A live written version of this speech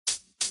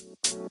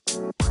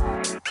Alright.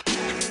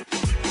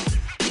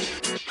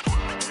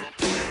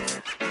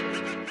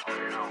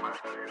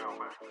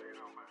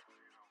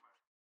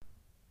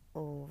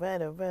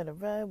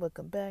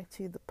 Welcome back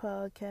to the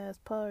podcast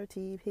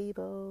party,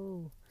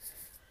 people.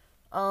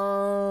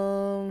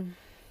 I'm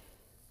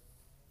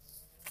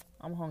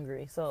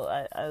hungry, so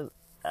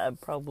I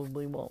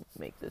probably won't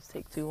make this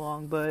take too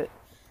long, but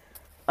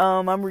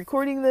I'm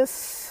recording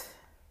this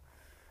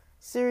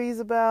series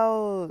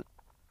about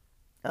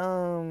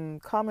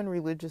common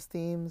religious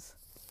themes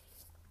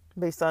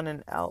based on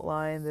an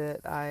outline that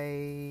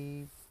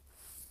I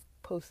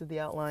posted the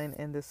outline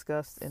and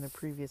discussed in a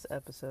previous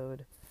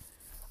episode.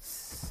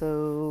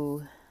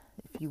 So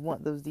if you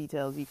want those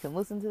details, you can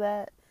listen to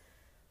that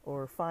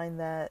or find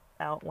that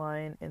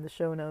outline in the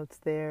show notes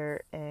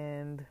there.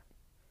 And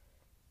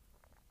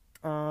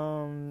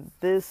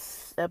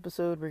this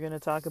episode we're going to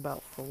talk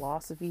about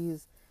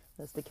philosophies.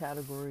 That's the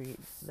category,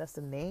 that's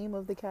the name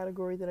of the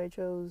category that I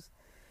chose.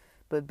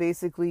 But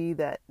basically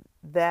that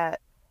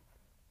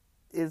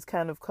is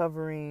kind of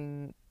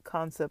covering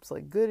concepts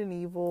like good and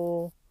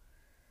evil,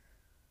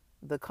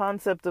 the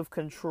concept of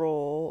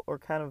control or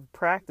kind of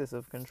practice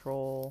of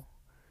control,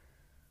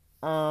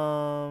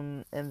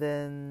 and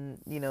then,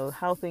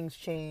 how things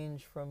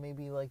change from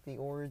maybe like the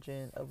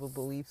origin of a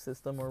belief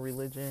system or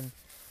religion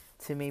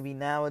to maybe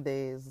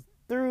nowadays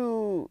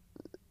through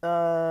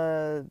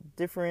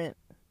different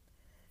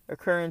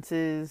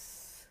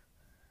occurrences.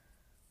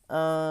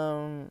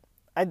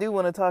 I do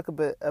want to talk a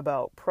bit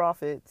about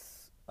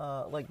prophets,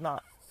 like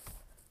not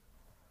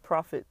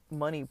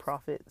money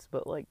prophets,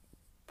 but like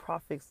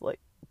prophets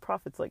like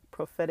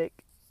prophetic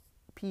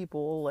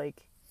people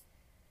like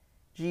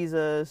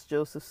Jesus,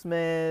 Joseph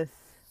Smith,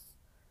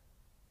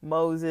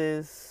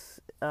 Moses,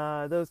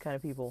 those kind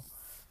of people.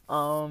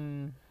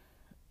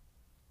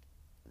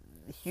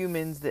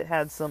 Humans that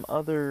had some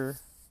other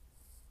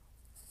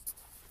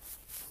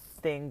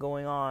thing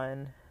going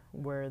on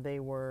where they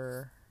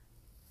were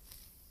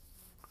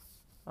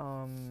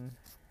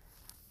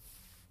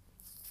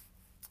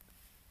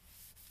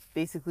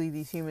basically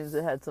these humans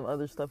that had some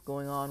other stuff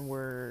going on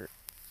were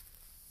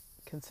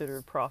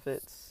considered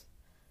prophets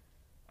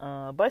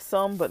by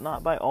some, but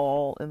not by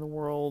all in the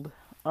world.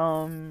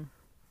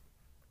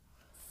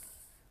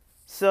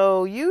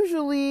 So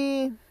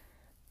usually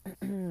I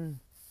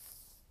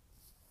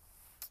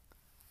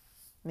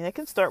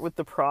can start with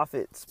the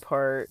prophets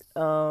part.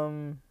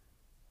 No.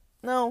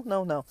 I'm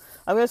going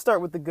to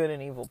start with the good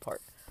and evil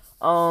part.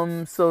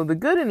 So the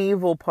good and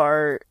evil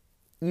part,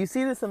 you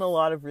see this in a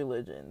lot of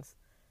religions.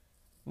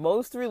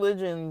 Most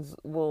religions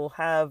will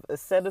have a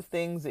set of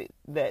things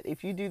that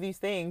if you do these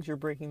things, you're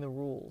breaking the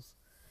rules.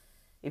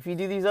 If you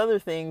do these other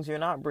things, you're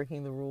not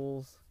breaking the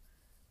rules.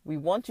 We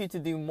want you to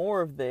do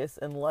more of this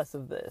and less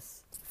of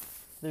this.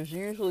 There's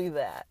usually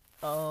that.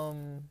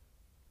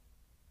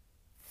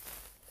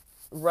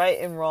 Right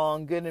and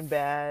wrong, good and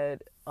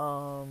bad.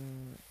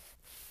 And,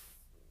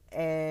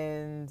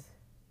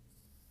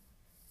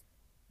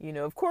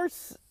 of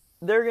course,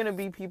 there are going to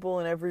be people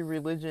in every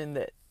religion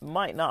that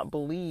might not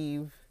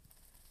believe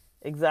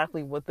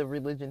exactly what the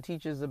religion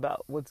teaches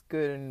about what's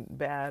good and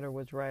bad or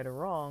what's right or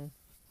wrong.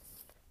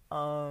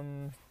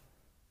 But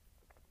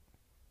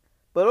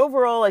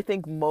overall, I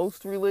think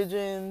most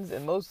religions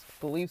and most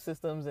belief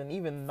systems and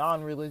even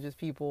non-religious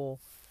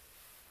people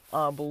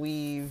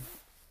believe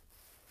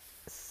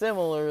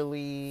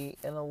similarly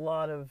in a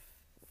lot of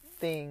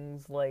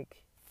things, like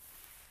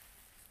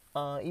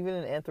even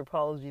in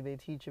anthropology they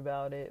teach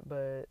about it.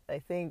 But I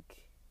think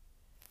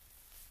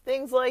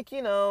things like,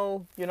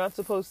 you're not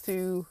supposed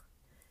to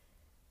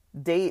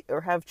date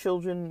or have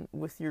children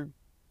with your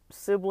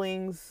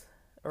siblings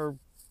or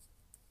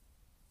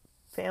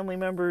family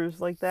members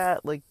like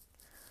that. Like,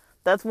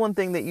 that's one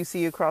thing that you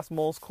see across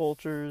most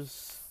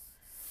cultures.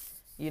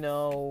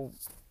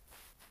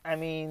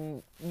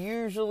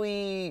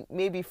 Usually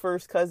maybe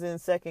first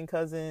cousins, second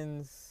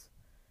cousins,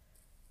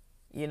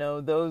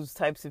 those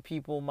types of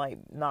people might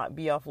not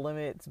be off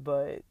limits,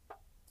 but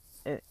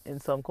in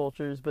some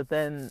cultures. But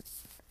then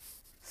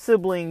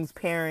siblings,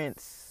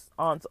 parents,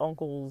 aunts,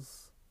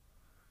 uncles,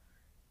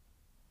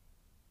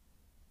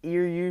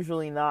 you're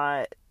usually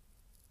not,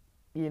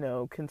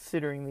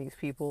 considering these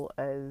people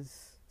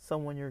as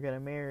someone you're going to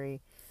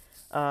marry.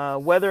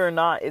 Whether or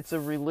not it's a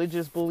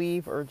religious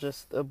belief or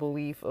just a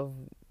belief of,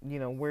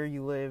 where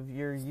you live,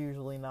 you're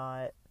usually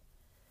not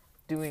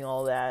doing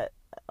all that.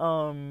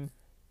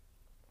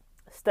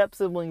 Step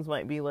siblings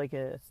might be like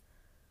an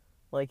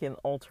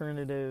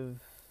alternative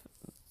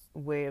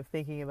way of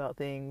thinking about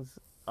things,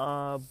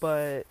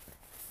 but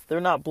they're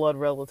not blood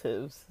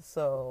relatives,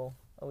 so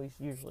at least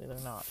usually they're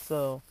not.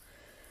 So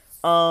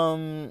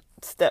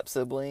step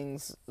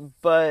siblings.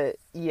 But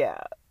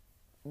yeah,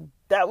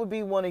 that would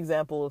be one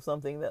example of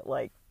something that,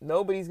 like,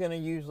 nobody's going to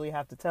usually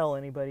have to tell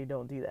anybody,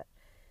 don't do that.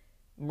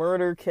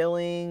 Murder,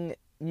 killing,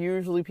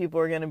 usually people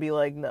are going to be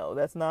like, no,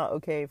 that's not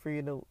okay for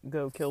you to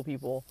go kill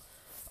people.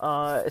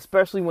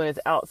 Especially when it's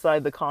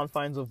outside the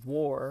confines of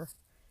war.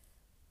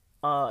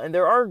 And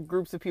there are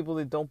groups of people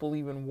that don't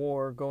believe in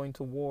war, going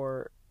to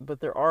war, but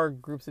there are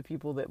groups of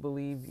people that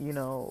believe,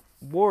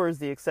 war is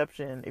the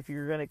exception. If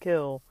you're going to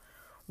kill,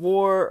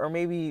 war or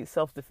maybe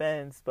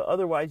self-defense, but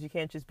otherwise you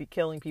can't just be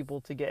killing people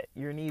to get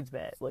your needs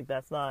met. Like,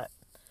 that's not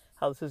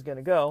how this is going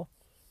to go.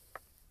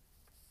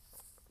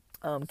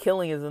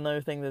 Killing is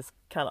another thing that's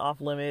kind of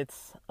off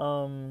limits.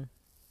 But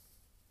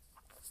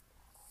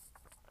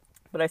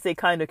I say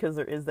kind of because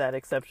there is that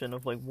exception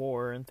of, like,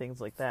 war and things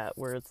like that,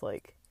 where it's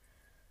like,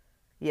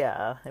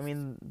 yeah, I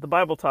mean, the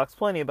Bible talks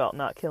plenty about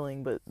not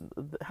killing, but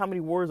how many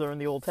wars are in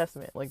the Old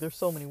Testament? Like, there's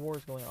so many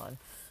wars going on.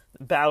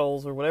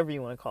 Battles, or whatever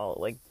you want to call it.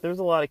 Like, there's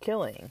a lot of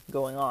killing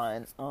going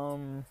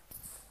on.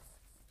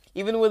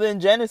 Even within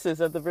Genesis,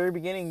 at the very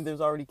beginning,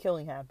 there's already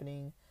killing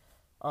happening.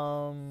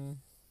 God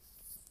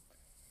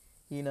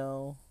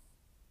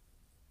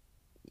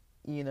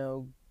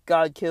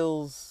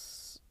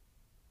kills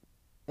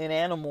an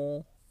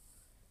animal,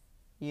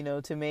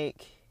 to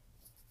make,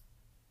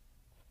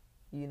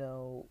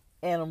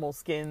 animal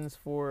skins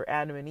for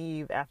Adam and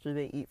Eve after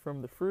they eat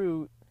from the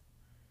fruit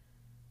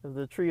of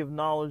the tree of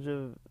knowledge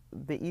of,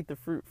 they eat the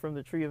fruit from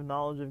the tree of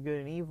knowledge of good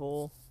and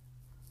evil.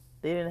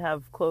 They didn't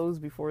have clothes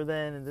before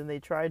then, and then they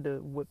tried to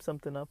whip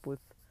something up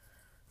with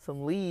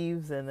some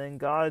leaves, and then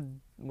God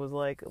was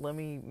like, let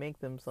me make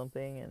them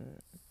something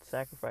and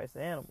sacrifice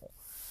the animal.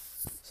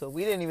 So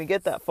we didn't even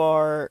get that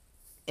far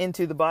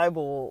into the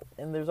Bible,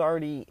 and there's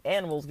already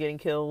animals getting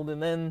killed,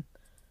 and then,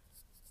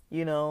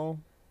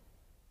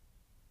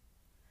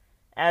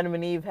 Adam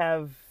and Eve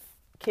have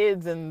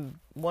kids, and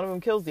one of them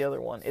kills the other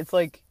one. It's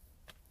like,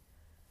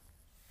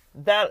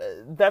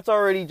 that's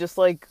already just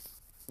like,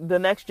 the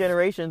next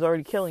generation's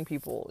already killing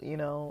people,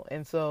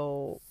 and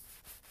so,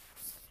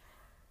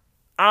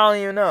 I don't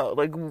even know,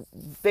 like,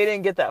 they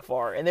didn't get that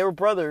far, and they were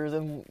brothers,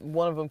 and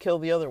one of them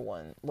killed the other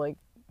one, like,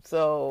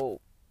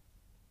 so,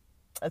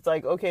 it's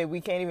like, okay,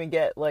 we can't even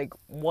get, like,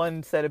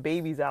 one set of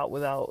babies out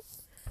without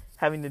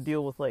having to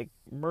deal with, like,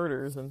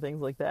 murders and things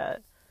like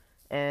that,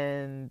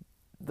 and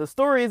the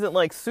story isn't,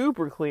 like,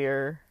 super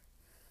clear.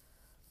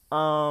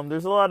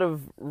 There's a lot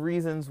of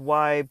reasons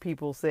why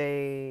people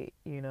say,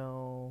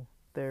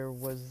 there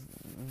was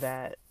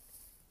that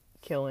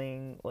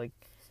killing, like,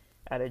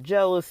 out of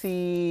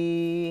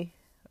jealousy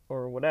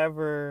or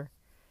whatever.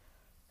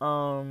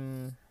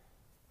 I'm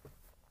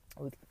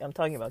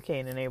talking about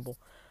Cain and Abel.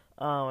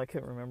 I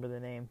couldn't remember the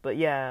name, but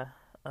yeah,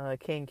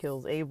 Cain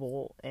kills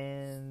Abel,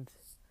 and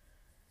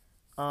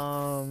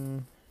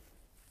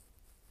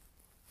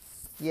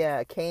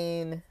yeah,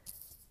 Cain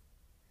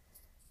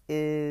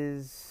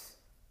is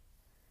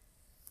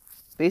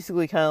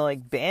basically kind of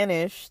like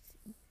banished,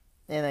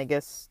 and I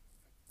guess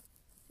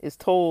is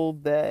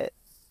told that,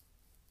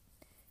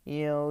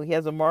 he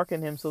has a mark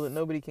in him so that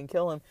nobody can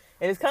kill him.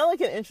 And it's kind of like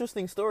an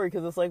interesting story,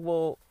 because it's like,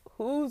 well,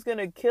 who's going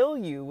to kill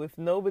you if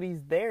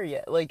nobody's there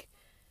yet? Like,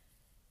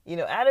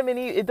 Adam and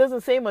Eve, it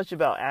doesn't say much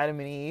about Adam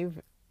and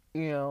Eve,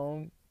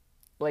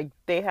 like,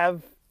 they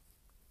have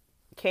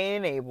Cain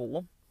and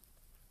Abel,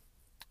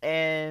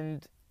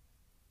 and,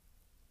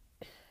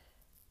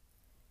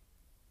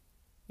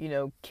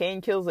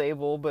 Cain kills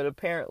Abel, but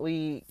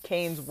apparently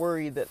Cain's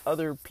worried that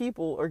other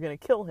people are going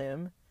to kill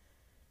him.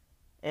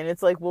 And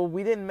it's like, well,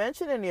 we didn't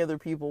mention any other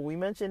people. We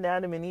mentioned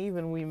Adam and Eve,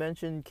 and we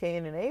mentioned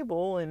Cain and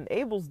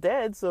Abel's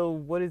dead, so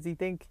what does he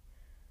think?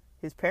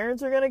 His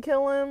parents are going to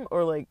kill him?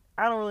 Or, like,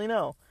 I don't really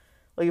know.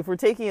 Like, if we're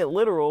taking it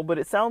literal, but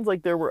it sounds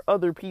like there were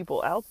other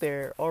people out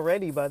there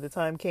already by the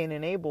time Cain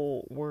and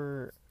Abel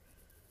were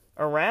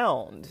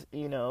around,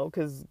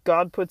 because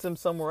God puts him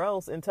somewhere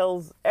else and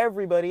tells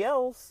everybody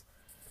else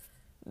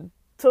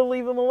to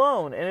leave him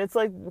alone. And it's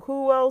like,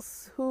 who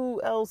else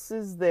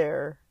is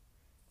there?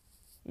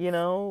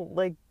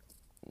 Like,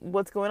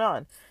 what's going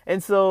on?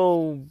 And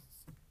so,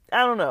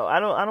 I don't know. I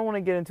don't want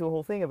to get into a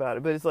whole thing about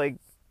it, but it's like,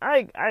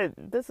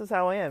 this is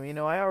how I am,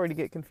 I already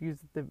get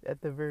confused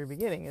at the very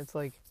beginning. It's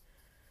like,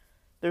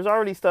 there's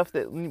already stuff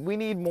that we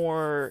need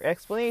more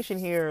explanation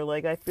here.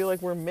 Like, I feel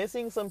like we're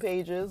missing some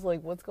pages.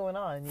 Like, what's going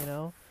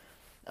on,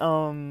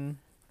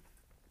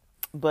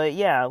 but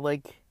yeah,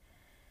 like,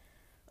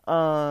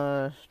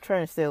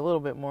 trying to stay a little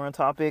bit more on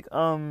topic.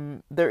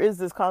 There is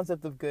this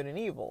concept of good and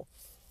evil.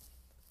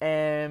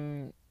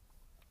 And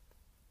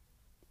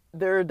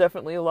there are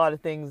definitely a lot of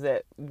things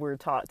that we're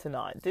taught to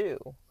not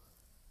do.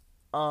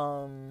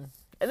 And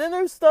then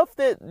there's stuff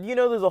that,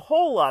 there's a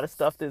whole lot of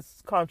stuff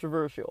that's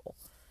controversial,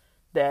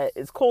 that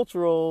is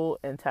cultural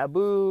and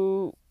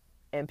taboo,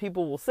 and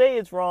people will say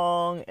it's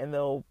wrong, and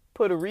they'll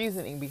put a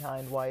reasoning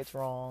behind why it's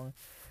wrong,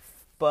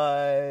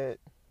 but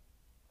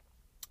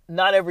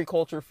not every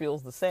culture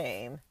feels the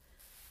same.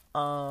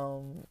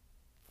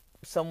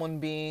 Someone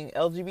being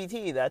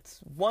LGBT, that's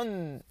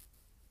one,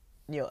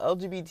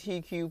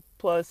 LGBTQ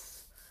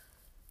plus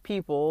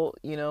people,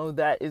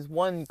 that is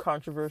one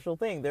controversial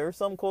thing. There are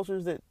some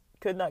cultures that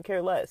could not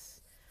care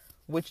less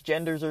which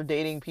genders are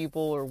dating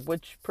people, or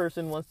which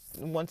person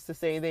wants to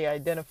say they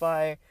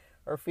identify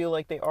or feel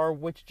like they are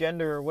which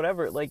gender or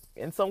whatever. Like,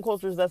 in some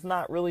cultures, that's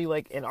not really,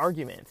 like, an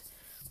argument.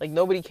 Like,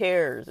 nobody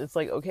cares. It's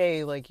like,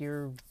 okay, like,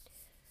 you're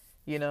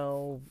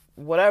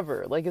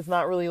whatever. Like, it's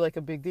not really like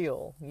a big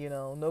deal.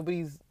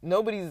 Nobody's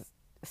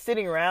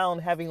sitting around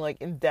having like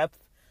in-depth,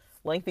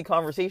 lengthy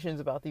conversations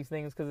about these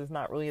things because it's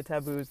not really a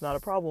taboo. It's not a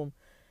problem.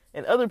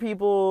 And other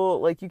people,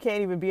 like, you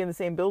can't even be in the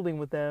same building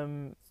with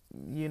them,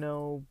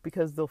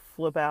 because they'll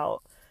flip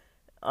out.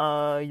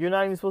 You're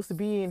not even supposed to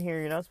be in here.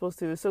 You're not supposed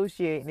to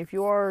associate. And if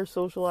you are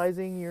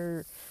socializing,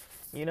 you're,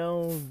 you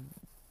know,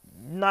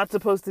 not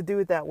supposed to do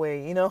it that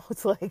way.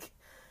 It's like,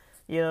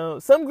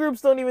 some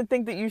groups don't even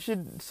think that you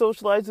should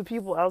socialize with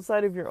people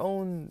outside of your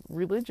own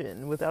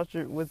religion, out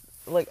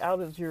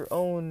of your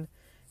own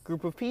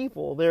group of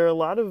people. There are a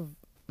lot of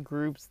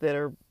groups that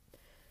are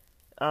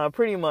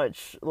pretty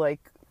much like,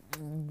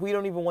 we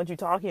don't even want you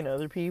talking to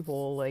other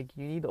people. Like,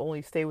 you need to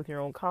only stay with your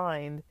own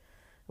kind.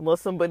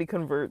 Unless somebody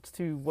converts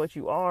to what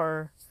you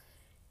are,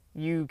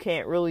 you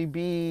can't really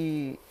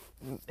be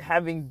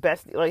having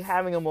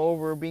them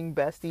over, being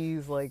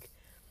besties, like.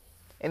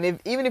 And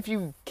even if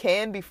you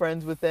can be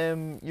friends with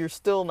them, you're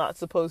still not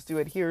supposed to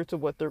adhere to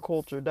what their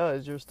culture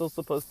does. You're still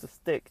supposed to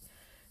stick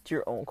to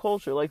your own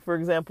culture. Like, for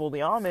example, the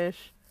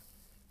Amish,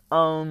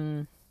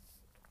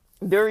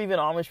 there are even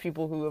Amish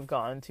people who have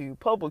gone to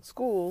public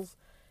schools,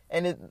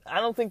 and I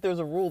don't think there's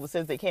a rule that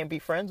says they can't be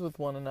friends with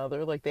one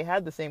another. Like, they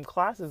had the same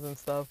classes and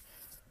stuff.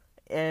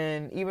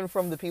 And even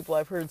from the people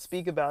I've heard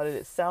speak about it,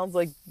 it sounds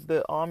like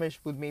the Amish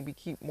would maybe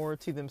keep more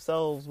to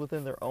themselves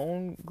within their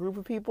own group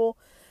of people.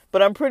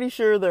 But I'm pretty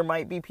sure there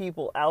might be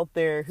people out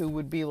there who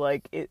would be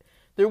like,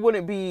 there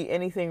wouldn't be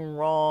anything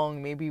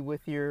wrong maybe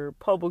with your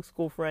public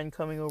school friend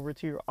coming over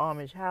to your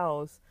Amish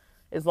house,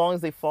 as long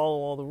as they follow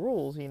all the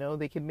rules.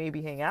 They could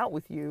maybe hang out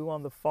with you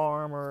on the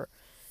farm or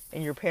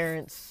in your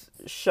parents'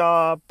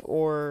 shop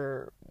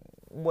or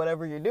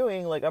whatever you're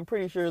doing. Like, I'm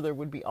pretty sure there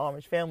would be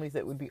Amish families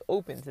that would be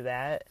open to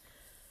that.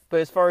 But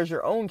as far as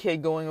your own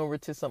kid going over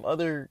to some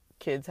other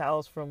kid's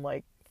house from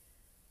like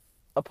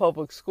a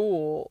public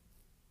school,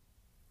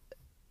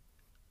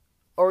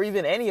 or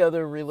even any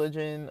other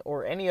religion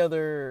or any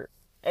other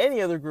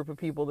group of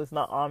people that's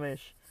not Amish,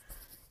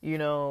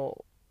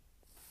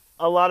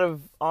 a lot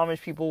of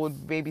Amish people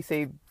would maybe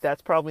say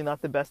that's probably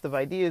not the best of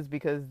ideas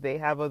because they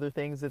have other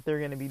things that they're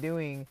going to be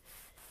doing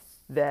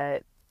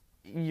that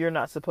you're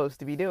not supposed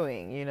to be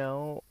doing,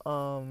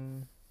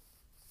 watching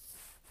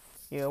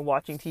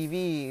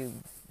TV,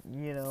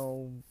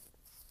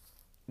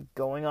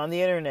 going on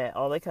the internet,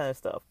 all that kind of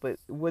stuff. But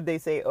would they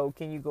say, oh,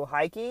 can you go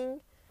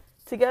hiking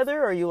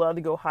together? Are you allowed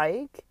to go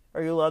hike?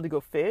 Are you allowed to go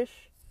fish?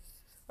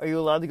 Are you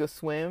allowed to go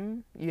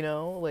swim?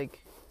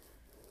 Like,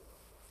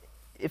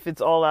 if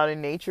it's all out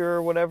in nature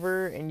or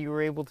whatever, and you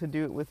were able to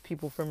do it with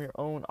people from your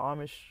own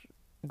Amish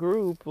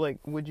group, like,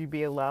 would you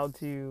be allowed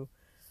to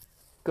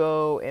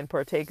go and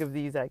partake of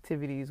these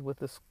activities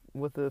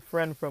with a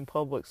friend from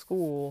public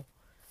school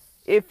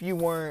if you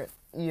weren't,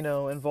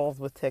 involved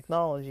with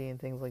technology and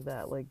things like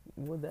that? Like,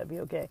 would that be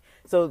okay?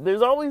 So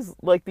there's always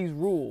like these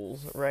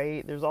rules,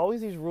 right? There's always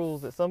these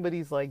rules that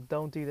somebody's like,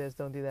 don't do this,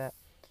 don't do that.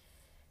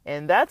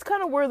 And that's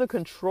kind of where the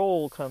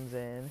control comes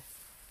in.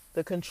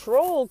 The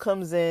control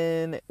comes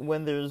in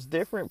when there's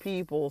different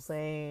people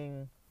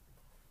saying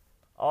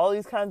all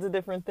these kinds of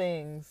different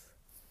things.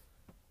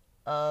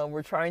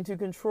 We're trying to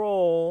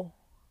control.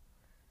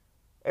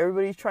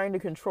 Everybody's trying to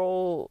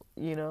control,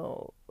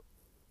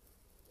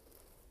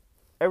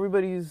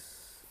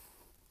 everybody's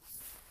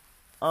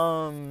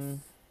not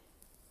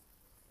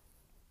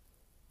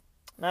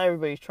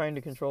everybody's trying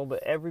to control,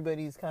 but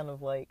everybody's kind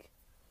of like,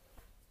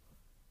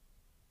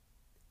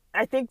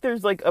 I think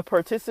there's like a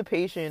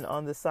participation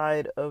on the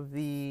side of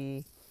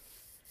the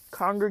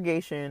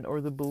congregation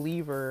or the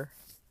believer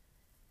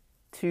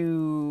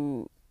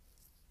to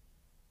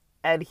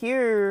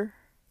adhere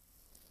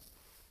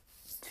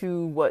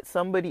to what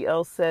somebody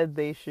else said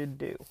they should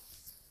do.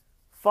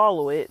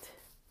 Follow it.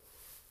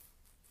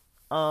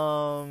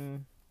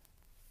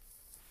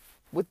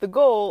 With the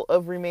goal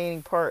of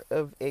remaining part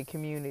of a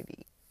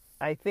community.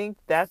 I think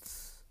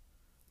that's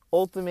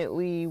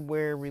ultimately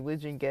where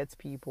religion gets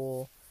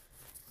people,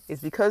 is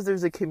because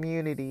there's a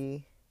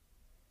community,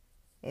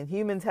 and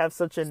humans have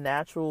such a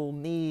natural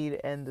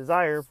need and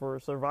desire for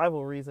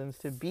survival reasons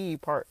to be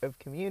part of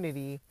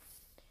community.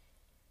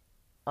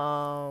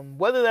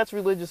 Whether that's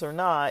religious or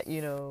not,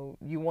 you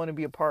want to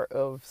be a part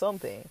of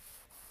something,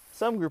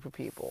 some group of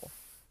people.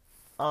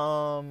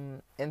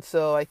 And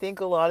so I think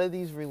a lot of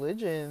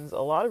religions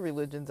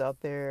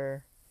out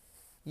there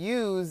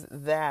use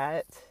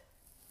that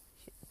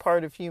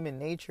part of human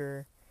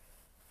nature.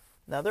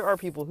 Now, there are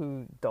people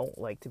who don't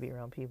like to be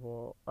around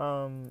people.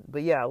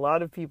 But yeah, a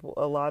lot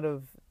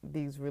of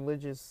these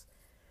religious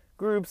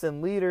groups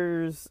and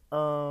leaders,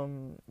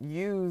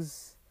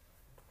 use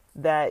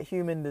that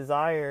human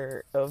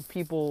desire of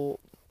people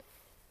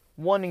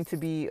wanting to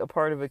be a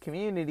part of a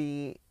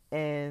community,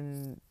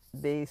 and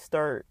they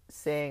start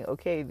saying,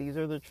 okay, these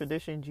are the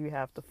traditions you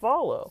have to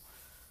follow.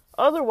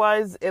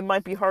 Otherwise, it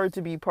might be hard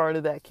to be part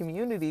of that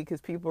community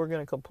because people are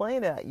going to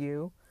complain at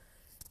you.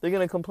 They're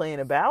going to complain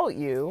about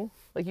you.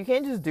 Like, you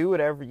can't just do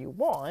whatever you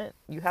want.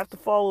 You have to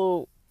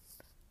follow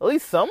at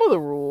least some of the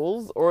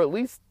rules, or at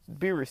least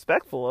be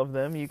respectful of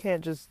them. You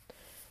can't just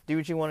do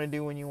what you want to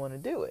do when you want to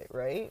do it,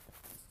 right?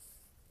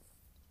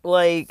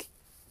 Like,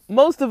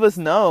 most of us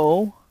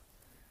know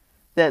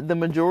that the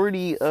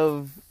majority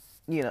of,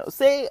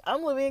 say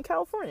I'm living in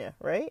California,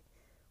 right?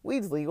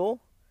 Weed's legal.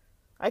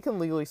 I can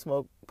legally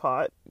smoke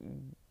pot,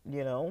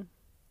 you know.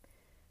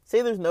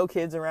 Say there's no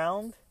kids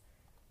around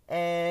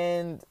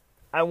and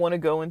I want to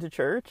go into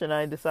church and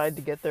I decide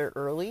to get there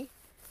early.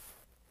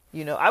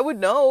 I would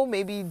know,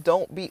 maybe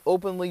don't be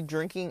openly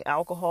drinking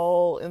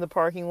alcohol in the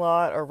parking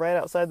lot or right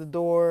outside the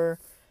door.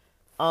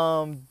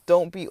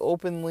 Don't be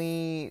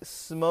openly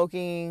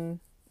smoking,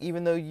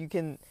 even though you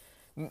can.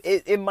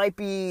 It might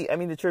be,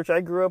 the church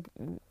I grew up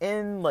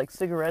in, like,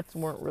 cigarettes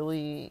weren't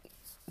really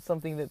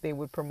something that they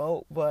would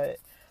promote, but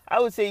I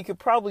would say you could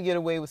probably get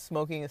away with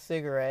smoking a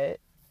cigarette,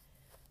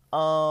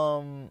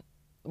 more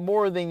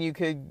than you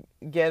could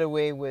get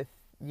away with,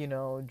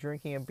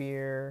 drinking a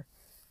beer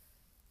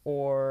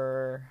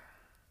or,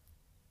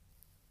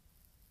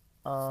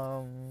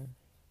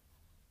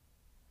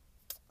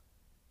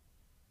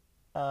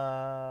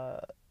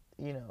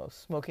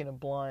 smoking a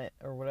blunt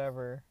or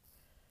whatever.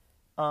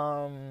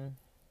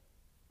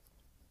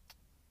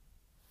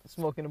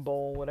 Smoking a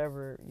bowl,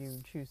 whatever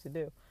you choose to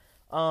do.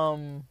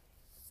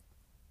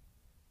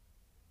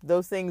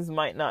 Those things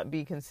might not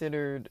be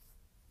considered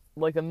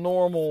like a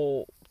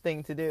normal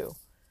thing to do.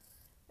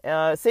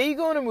 Say you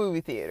go in a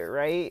movie theater,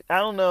 right? I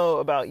don't know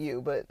about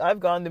you, but I've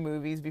gone to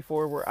movies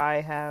before where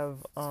I have,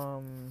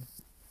 gone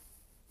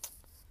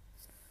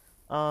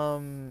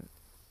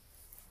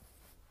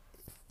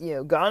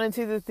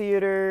into the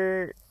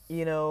theater,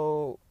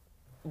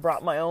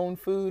 brought my own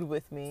food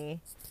with me,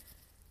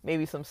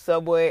 maybe some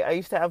Subway. I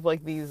used to have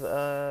like these,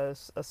 a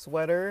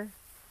sweater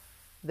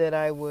that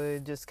I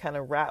would just kind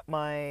of wrap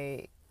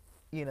my,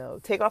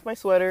 take off my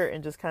sweater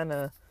and just kind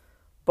of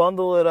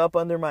bundle it up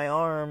under my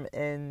arm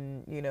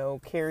and,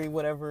 carry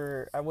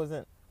whatever I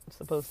wasn't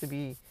supposed to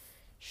be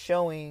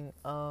showing,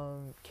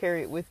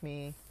 carry it with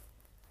me,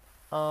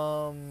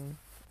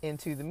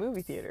 into the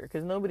movie theater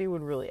because nobody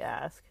would really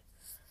ask.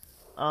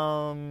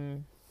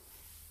 And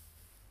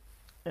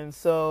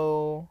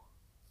so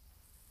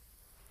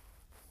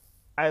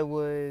I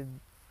would,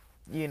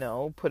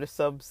 put a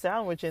sub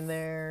sandwich in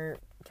there,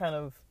 kind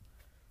of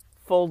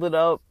fold it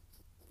up,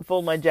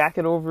 fold my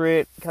jacket over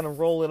it, kind of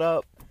roll it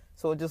up,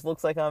 so it just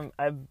looks like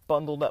I've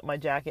bundled up my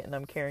jacket and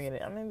I'm carrying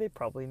it. They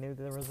probably knew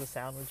there was a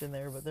sandwich in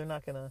there, but they're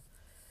not gonna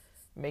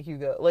make you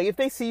go. Like, if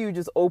they see you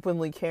just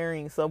openly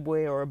carrying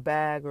Subway or a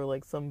bag or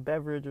like some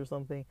beverage or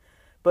something.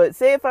 But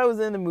say if I was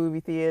in a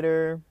movie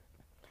theater,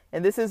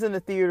 and this isn't a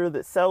theater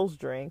that sells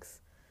drinks,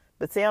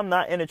 but say I'm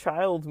not in a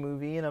child's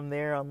movie and I'm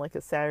there on like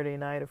a Saturday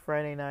night, a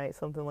Friday night,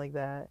 something like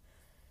that,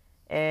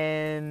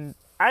 and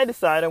I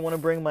decide I want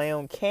to bring my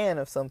own can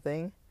of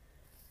something.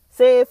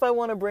 Say if I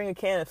want to bring a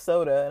can of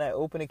soda and I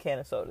open a can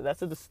of soda,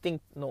 that's a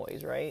distinct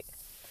noise, right?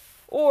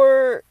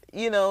 Or,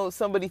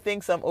 somebody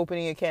thinks I'm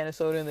opening a can of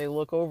soda and they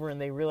look over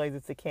and they realize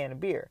it's a can of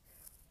beer.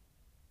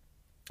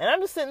 And I'm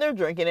just sitting there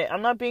drinking it.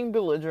 I'm not being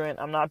belligerent.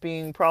 I'm not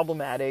being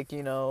problematic.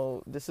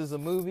 This is a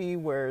movie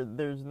where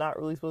there's not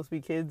really supposed to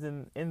be kids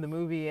in the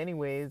movie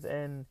anyways.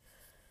 And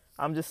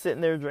I'm just sitting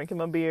there drinking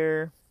my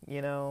beer,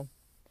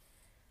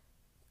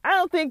 I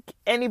don't think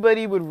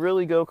anybody would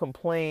really go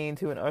complain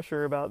to an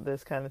usher about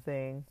this kind of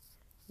thing.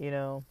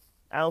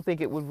 I don't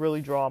think it would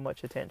really draw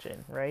much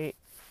attention, right?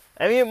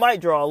 It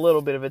might draw a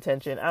little bit of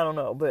attention. I don't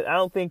know. But I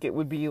don't think it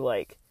would be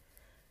like,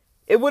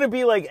 it wouldn't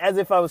be like as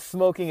if I was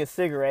smoking a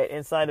cigarette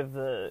inside of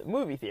the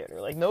movie theater.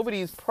 Like,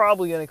 nobody's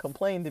probably going to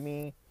complain to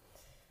me.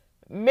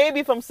 Maybe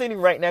if I'm sitting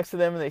right next to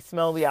them and they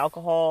smell the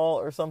alcohol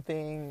or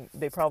something,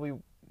 they probably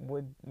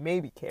would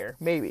maybe care.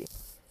 Maybe.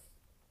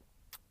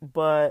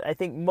 But I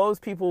think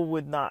most people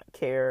would not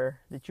care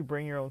that you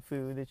bring your own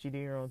food, that you do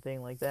your own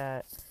thing like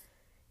that.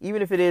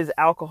 Even if it is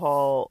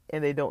alcohol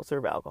and they don't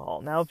serve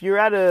alcohol. Now, if you're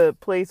at a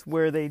place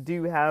where they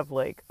do have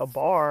like a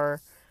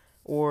bar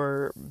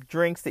or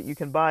drinks that you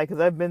can buy,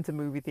 because I've been to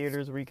movie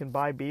theaters where you can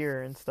buy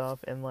beer and stuff,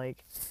 and like,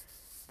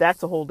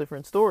 that's a whole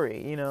different story.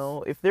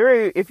 If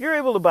you're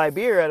able to buy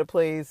beer at a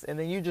place and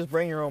then you just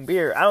bring your own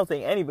beer, I don't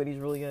think anybody's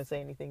really going to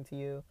say anything to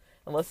you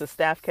unless the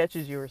staff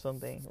catches you or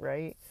something,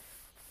 right?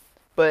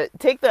 But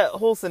take that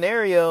whole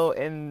scenario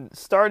and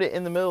start it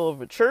in the middle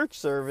of a church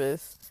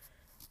service.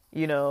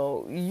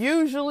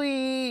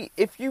 Usually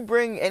if you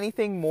bring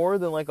anything more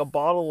than like a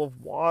bottle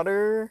of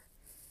water,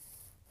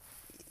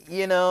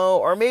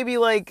 or maybe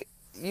like,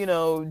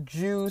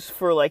 juice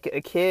for like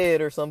a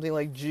kid or something,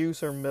 like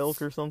juice or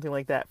milk or something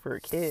like that for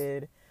a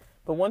kid.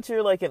 But once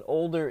you're like an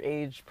older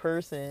age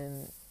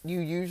person, you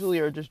usually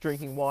are just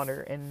drinking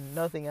water and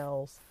nothing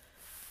else.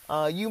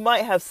 You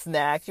might have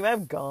snacks, you might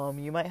have gum,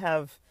 you might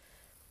have,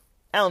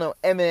 I don't know,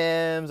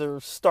 M&Ms or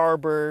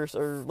Starburst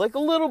or like a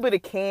little bit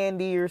of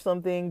candy or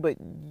something, but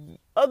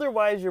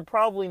otherwise you're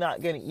probably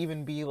not going to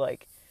even be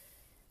like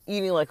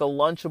eating like a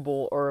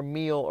Lunchable or a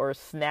meal or a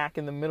snack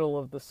in the middle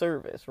of the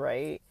service,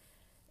 right?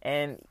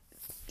 And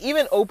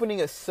even opening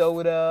a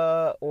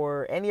soda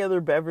or any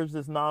other beverage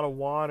that's not a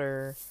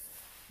water,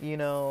 you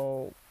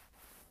know,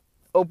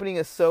 opening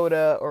a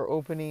soda or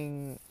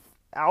opening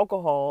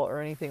alcohol or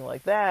anything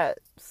like that,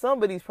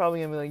 somebody's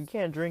probably gonna be like, you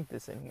can't drink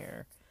this in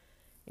here,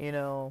 you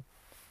know.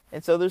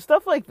 And so there's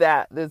stuff like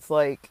that that's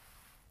like,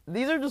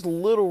 these are just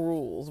little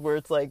rules where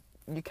it's like,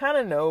 you kind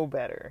of know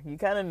better. You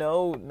kind of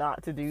know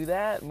not to do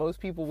that. Most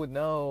people would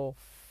know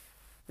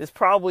this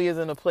probably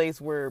isn't a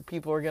place where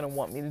people are going to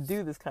want me to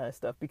do this kind of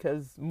stuff,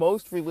 because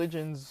most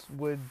religions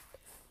would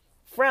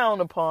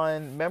frown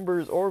upon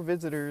members or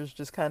visitors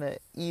just kind of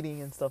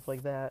eating and stuff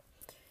like that.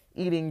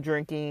 Eating,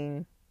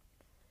 drinking,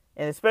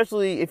 and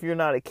especially if you're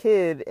not a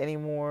kid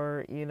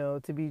anymore, you know,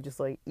 to be just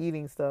like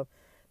eating stuff.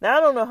 Now,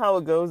 I don't know how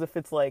it goes if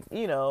it's like,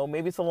 you know,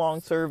 maybe it's a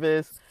long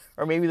service,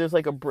 or maybe there's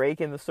like a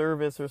break in the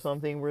service or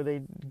something where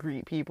they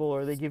greet people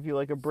or they give you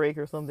like a break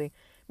or something.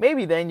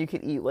 Maybe then you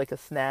could eat like a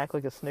snack,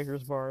 like a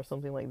Snickers bar or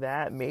something like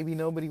that. Maybe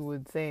nobody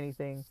would say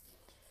anything.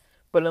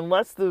 But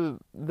unless the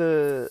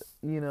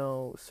you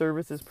know,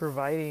 service is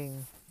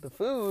providing the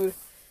food,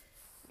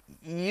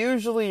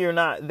 usually you're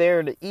not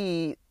there to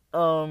eat.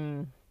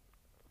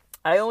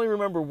 I only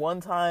remember one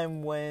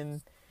time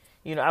when,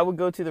 you know, I would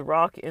go to the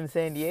Rock in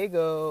San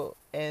Diego,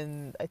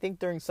 and I think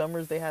during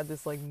summers they had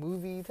this like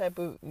movie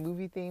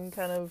theme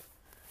kind of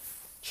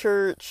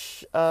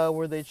church,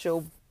 where they'd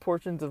show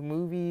portions of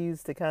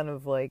movies to kind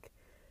of like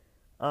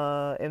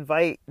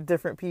invite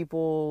different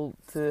people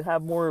to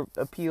have more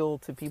appeal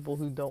to people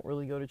who don't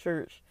really go to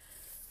church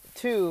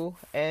too,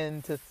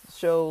 and to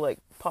show like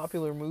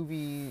popular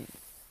movie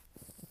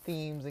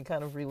themes and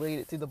kind of relate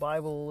it to the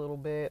Bible a little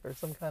bit, or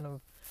some kind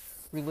of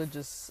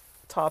religious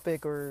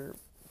topic, or,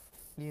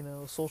 you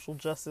know, social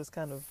justice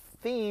kind of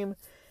theme.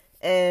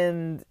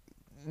 And,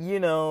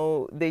 you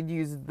know, they'd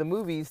use the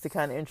movies to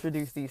kind of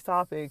introduce these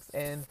topics.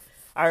 And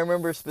I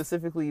remember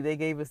specifically they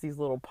gave us these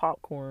little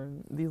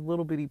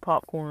bitty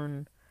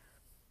popcorn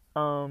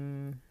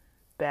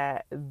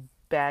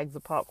bags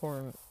of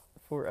popcorn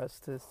for us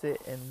to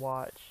sit and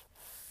watch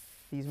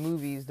these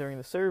movies during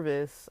the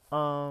service.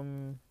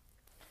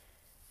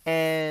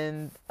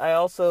 And I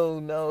also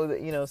know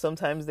that, you know,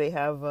 sometimes they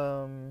have,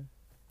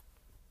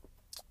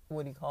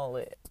 what do you call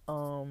it?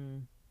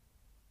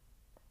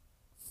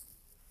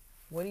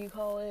 What do you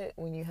call it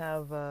when you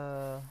have,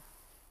 I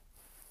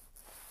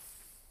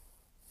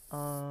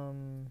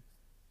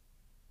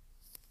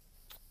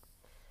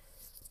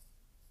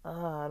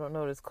don't know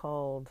what it's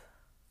called.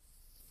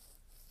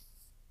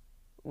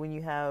 When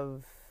you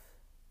have,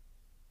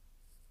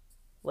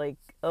 like,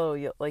 oh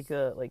yeah, like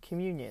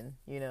communion,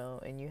 you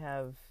know, and you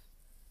have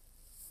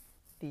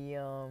the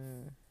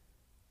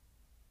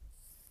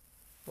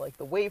like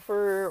the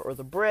wafer or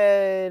the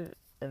bread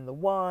and the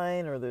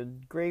wine or the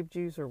grape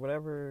juice or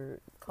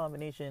whatever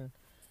combination.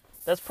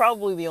 That's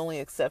probably the only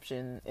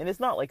exception, and it's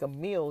not like a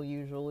meal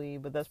usually,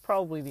 but that's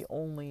probably the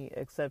only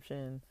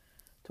exception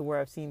to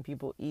where I've seen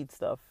people eat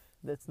stuff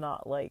that's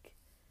not like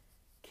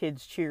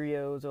kids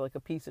Cheerios or like a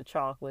piece of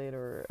chocolate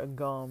or a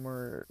gum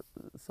or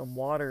some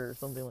water or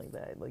something like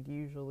that. Like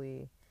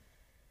usually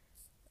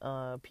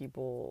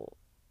people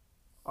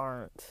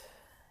aren't,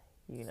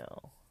 you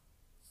know,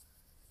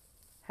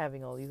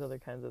 having all these other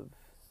kinds of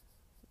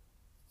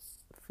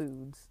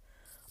foods.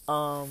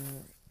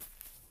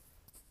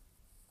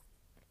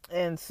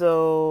 And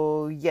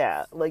so,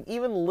 yeah, like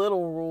even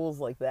little rules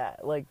like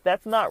that, like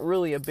that's not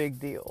really a big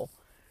deal.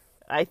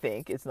 I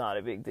think it's not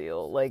a big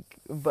deal. Like,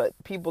 but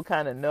people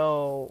kind of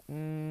know,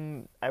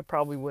 I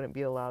probably wouldn't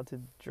be allowed to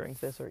drink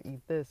this or eat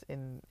this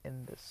in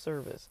this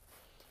service.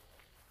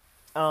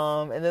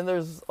 And then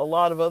there's a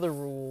lot of other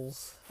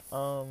rules,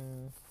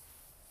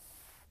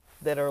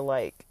 that are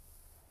like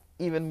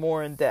even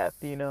more in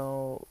depth, you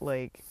know,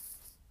 like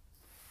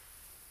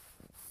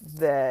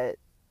that,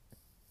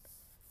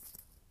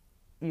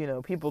 you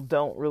know, people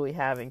don't really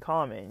have in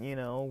common, you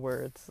know,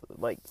 where it's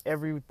like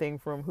everything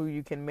from who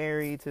you can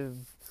marry to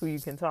who you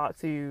can talk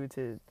to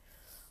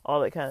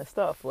all that kind of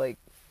stuff. Like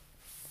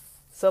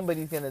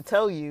somebody's going to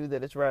tell you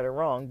that it's right or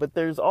wrong, but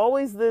there's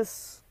always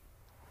the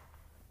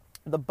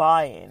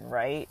buy-in,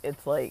 right?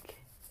 It's like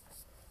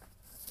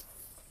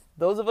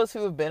those of us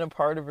who have been a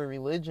part of a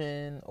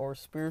religion or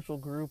spiritual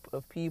group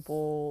of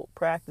people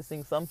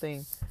practicing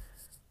something,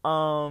 we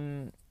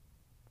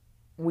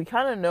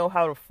kind of know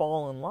how to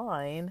fall in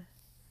line,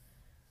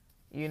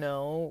 you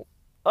know.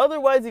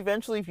 Otherwise,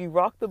 eventually, if you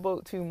rock the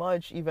boat too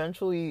much,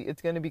 eventually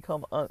it's going to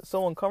become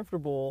so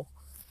uncomfortable.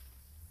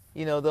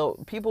 You know,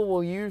 though people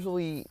will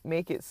usually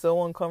make it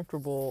so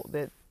uncomfortable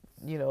that,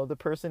 you know, the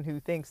person who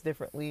thinks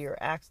differently or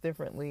acts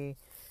differently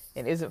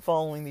and isn't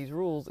following these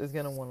rules is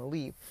going to want to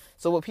leave.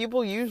 So what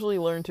people usually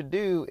learn to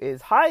do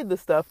is hide the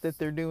stuff that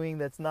they're doing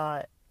that's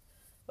not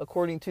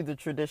according to the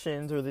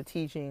traditions or the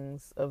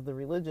teachings of the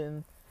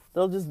religion.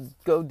 They'll just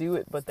go do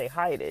it, but they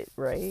hide it,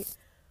 right?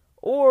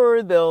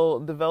 Or they'll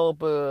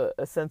develop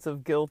a sense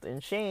of guilt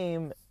and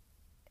shame,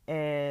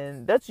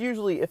 and that's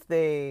usually if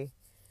they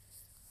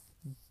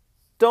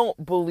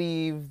don't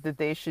believe that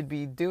they should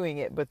be doing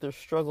it, but they're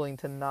struggling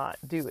to not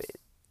do it.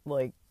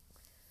 Like,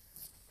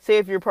 say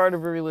if you're part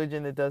of a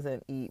religion that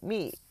doesn't eat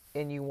meat,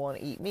 and you want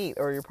to eat meat,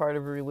 or you're part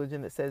of a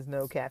religion that says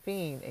no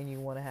caffeine and you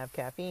want to have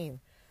caffeine,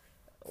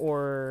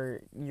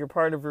 or you're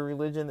part of a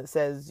religion that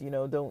says,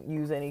 don't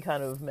use any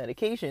kind of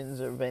medications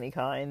of any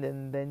kind,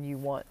 and then you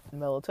want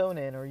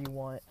melatonin, or you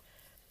want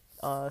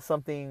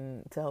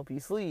something to help you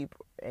sleep,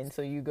 and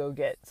so you go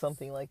get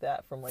something like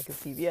that from like a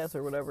CVS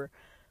or whatever.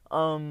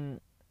 A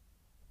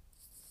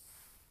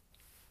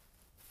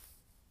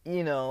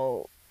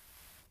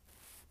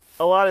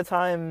lot of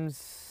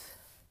times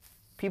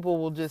people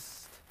will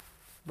just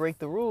break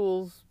the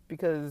rules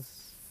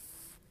because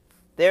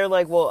they're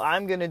like, well,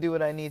 I'm going to do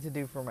what I need to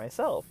do for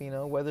myself,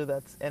 whether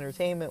that's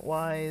entertainment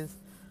wise,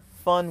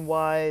 fun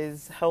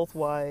wise, health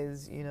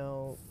wise,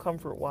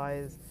 comfort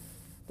wise.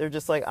 They're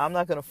just like, I'm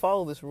not going to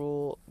follow this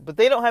rule, but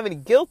they don't have any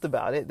guilt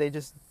about it. They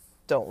just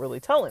don't really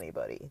tell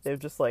anybody. They're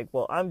just like,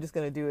 well, I'm just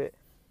going to do it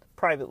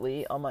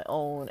privately on my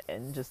own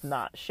and just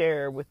not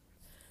share with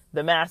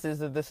the masses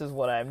that this is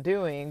what I'm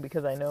doing,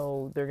 because I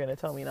know they're going to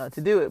tell me not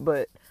to do it.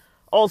 But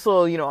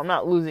also, I'm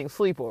not losing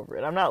sleep over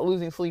it. I'm not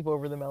losing sleep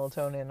over the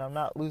melatonin. I'm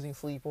not losing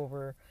sleep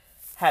over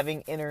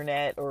having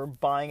internet or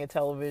buying a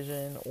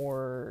television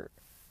or,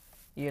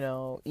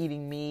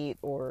 eating meat,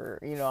 or,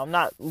 I'm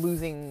not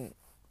losing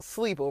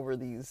sleep over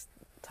these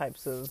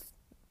types of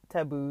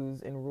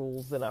taboos and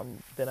rules that I'm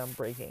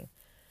breaking.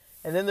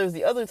 And then there's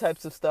the other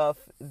types of stuff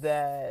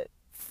that,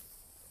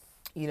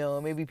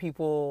 maybe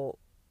people,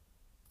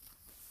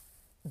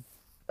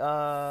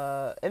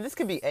 and this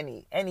could be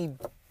any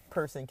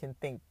person can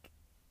think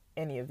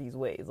any of these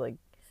ways. Like,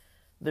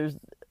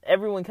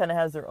 everyone kind of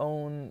has their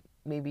own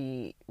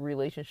maybe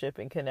relationship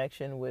and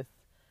connection with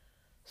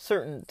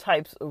certain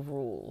types of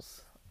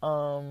rules.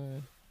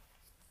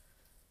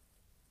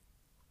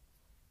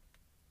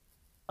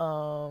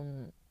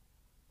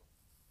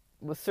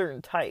 With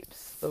certain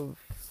types of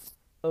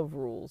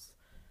rules.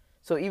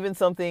 So even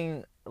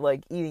something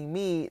like eating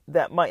meat,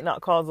 that might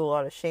not cause a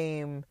lot of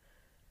shame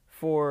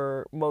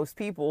for most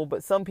people,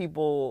 but some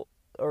people,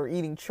 or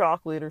eating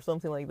chocolate or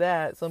something like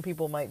that, some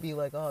people might be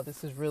like, oh,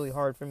 this is really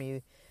hard for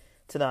me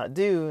to not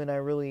do, and I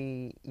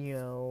really,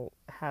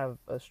 have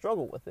a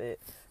struggle with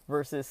it,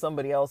 versus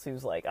somebody else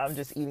who's like, I'm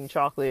just eating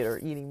chocolate or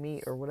eating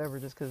meat or whatever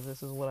just because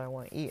this is what I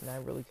want to eat and I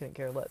really couldn't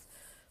care less.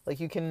 Like,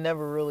 you can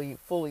never really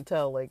fully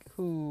tell, like,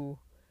 who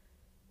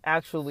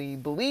actually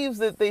believes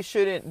that they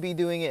shouldn't be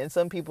doing it, and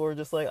some people are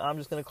just like, I'm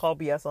just going to call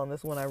BS on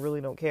this one, I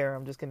really don't care,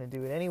 I'm just going to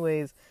do it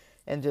anyways,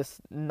 and just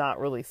not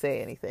really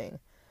say anything.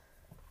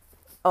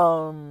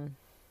 So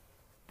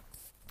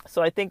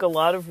I think a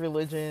lot of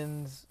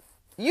religions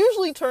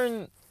usually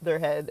turn their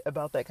head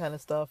about that kind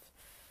of stuff.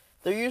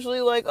 They're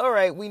usually like, all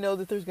right, we know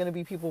that there's going to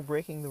be people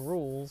breaking the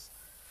rules.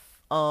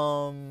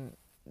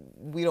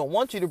 We don't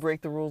want you to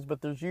break the rules,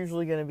 but there's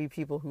usually going to be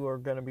people who are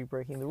going to be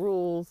breaking the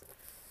rules.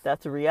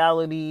 That's a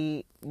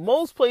reality.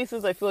 Most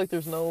places, I feel like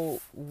there's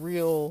no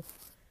real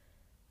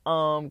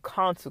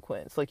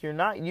consequence. Like, you're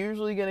not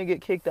usually going to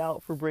get kicked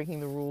out for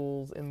breaking the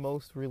rules in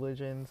most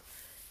religions.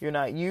 You're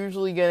not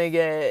usually going to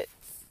get,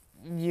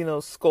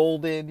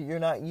 scolded. You're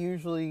not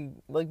usually,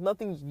 like,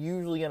 nothing's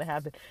usually going to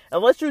happen.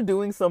 Unless you're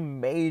doing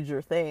some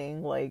major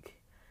thing, like,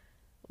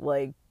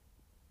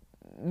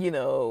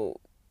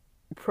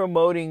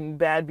 promoting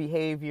bad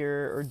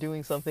behavior or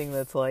doing something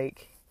that's,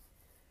 like,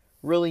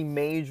 really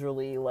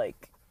majorly,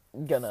 like,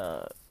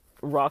 gonna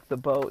rock the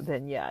boat,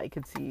 then yeah, I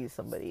could see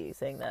somebody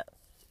saying that.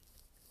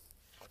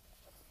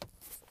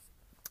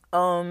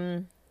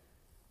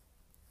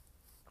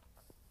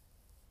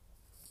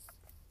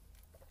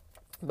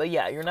 But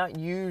yeah, you're not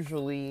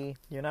usually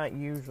going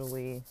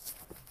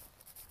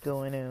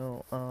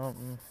to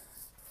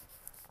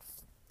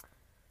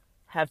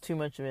have too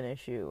much of an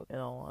issue, in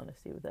all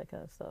honesty, with that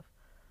kind of stuff.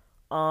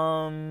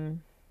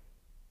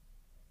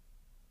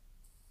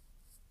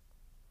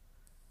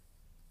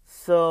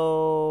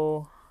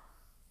 So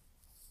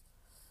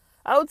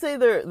I would say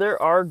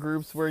there are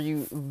groups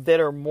that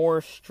are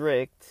more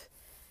strict,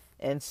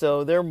 and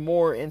so they're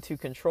more into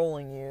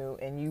controlling you,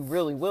 and you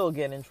really will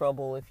get in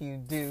trouble if you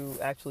do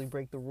actually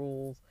break the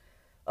rules,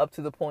 up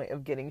to the point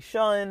of getting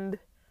shunned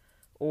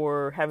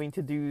or having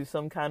to do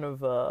some kind of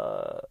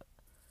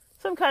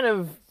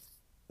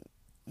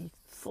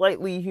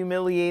slightly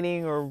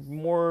humiliating or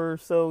more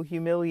so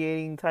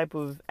humiliating type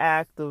of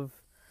act of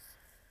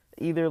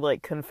either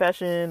like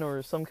confession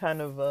or some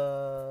kind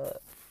of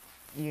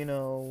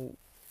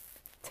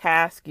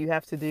task you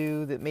have to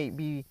do that might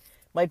be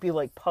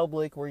like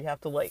public, where you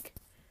have to like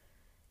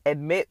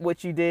admit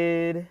what you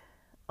did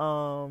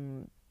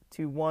to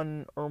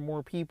one or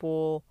more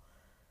people,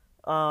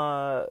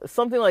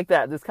 something like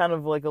that. There's kind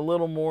of like a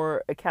little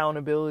more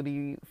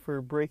accountability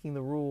for breaking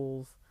the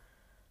rules,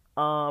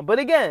 but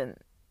again,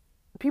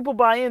 people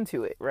buy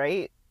into it,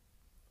 right?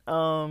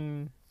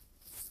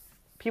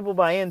 People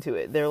buy into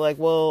it. They're like,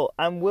 well,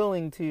 I'm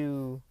willing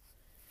to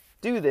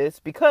do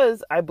this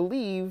because I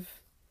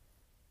believe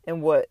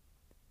in what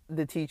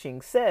the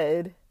teaching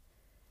said.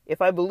 If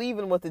I believe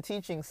in what the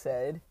teaching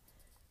said,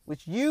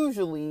 which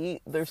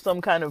usually there's some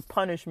kind of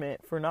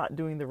punishment for not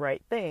doing the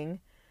right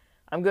thing,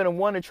 I'm going to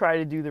want to try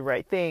to do the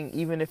right thing,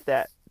 even if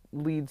that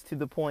leads to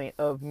the point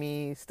of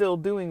me still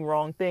doing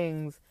wrong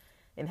things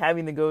and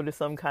having to go to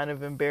some kind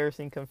of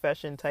embarrassing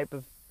confession type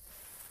of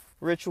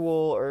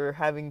ritual, or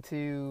having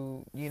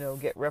to,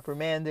 get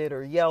reprimanded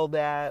or yelled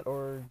at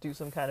or do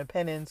some kind of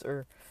penance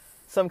or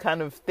some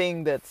kind of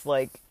thing that's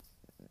like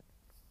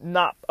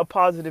not a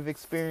positive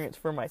experience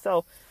for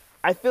myself.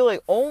 I feel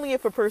like only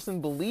if a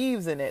person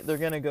believes in it, they're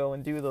going to go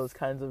and do those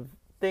kinds of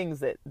things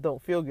that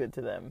don't feel good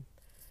to them.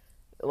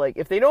 Like,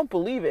 if they don't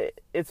believe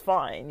it, it's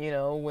fine.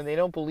 When they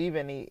don't believe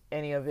any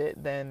of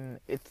it,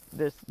 then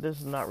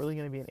there's not really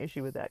going to be an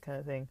issue with that kind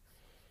of thing.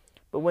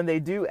 But when they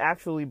do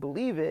actually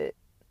believe it,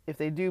 if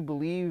they do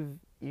believe,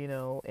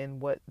 in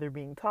what they're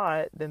being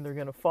taught, then they're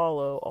going to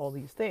follow all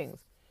these things.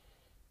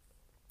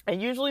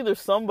 And usually there's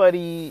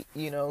somebody,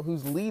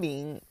 who's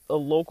leading a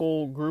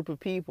local group of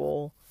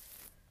people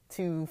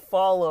to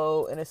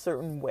follow in a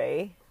certain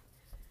way,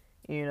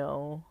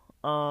 and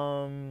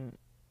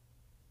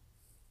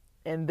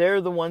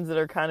they're the ones that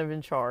are kind of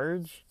in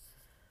charge.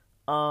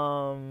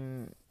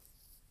 But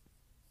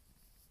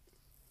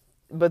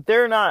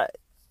they're not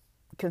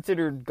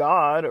considered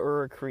God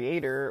or a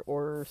creator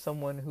or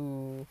someone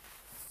who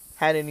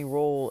had any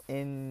role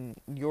in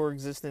your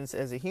existence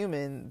as a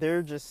human.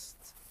 They're just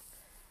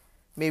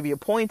maybe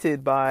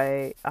appointed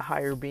by a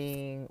higher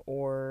being,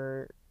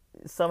 or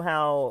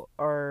somehow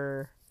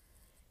are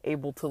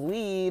able to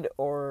lead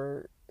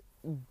or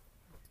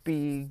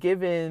be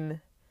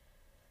given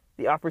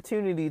the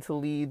opportunity to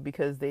lead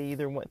because they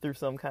either went through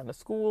some kind of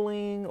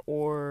schooling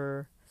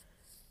or,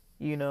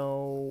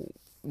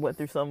 went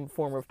through some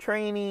form of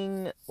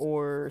training,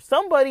 or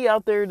somebody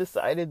out there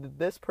decided that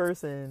this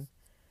person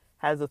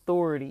has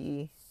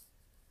authority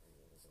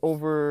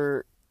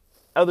over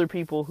other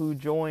people who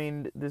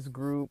joined this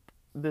group,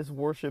 this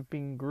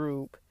worshiping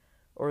group,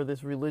 or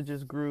this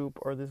religious group,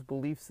 or this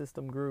belief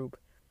system group.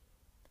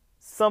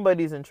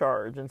 Somebody's in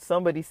charge, and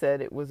somebody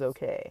said it was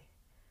okay.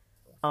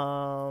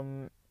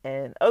 And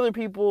other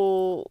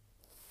people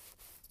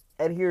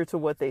adhere to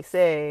what they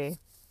say,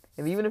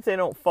 and even if they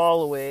don't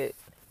follow it,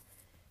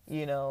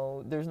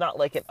 there's not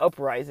like an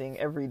uprising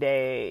every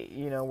day,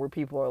 where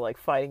people are like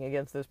fighting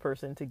against this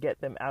person to get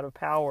them out of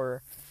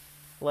power.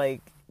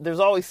 Like, there's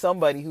always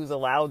somebody who's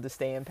allowed to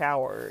stay in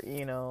power,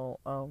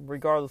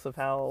 regardless of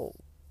how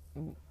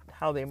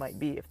they might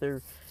be. If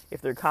they're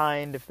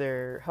kind, if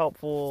they're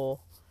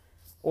helpful,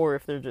 or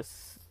if they're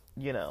just,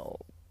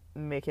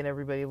 making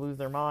everybody lose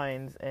their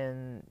minds,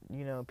 and,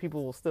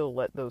 people will still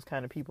let those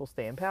kind of people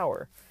stay in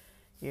power,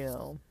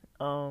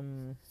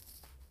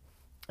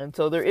 and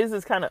so there is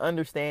this kind of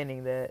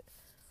understanding that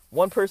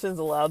one person's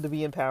allowed to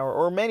be in power,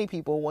 or many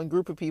people, one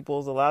group of people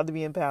is allowed to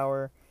be in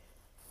power.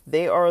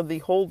 They are the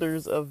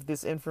holders of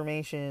this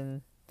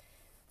information.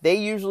 They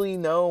usually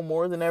know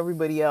more than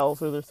everybody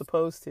else, or they're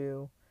supposed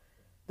to.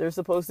 They're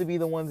supposed to be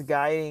the ones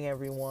guiding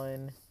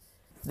everyone.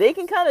 They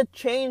can kind of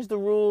change the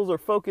rules or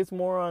focus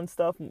more on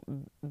stuff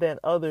than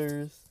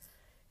others.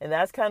 And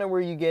that's kind of where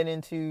you get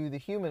into the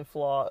human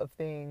flaw of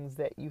things,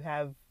 that you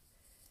have,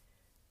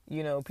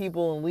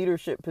 people in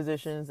leadership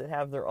positions that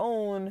have their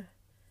own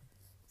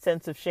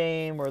sense of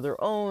shame or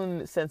their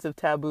own sense of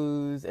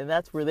taboos. And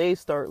that's where they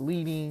start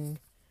leading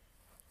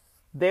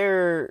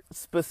their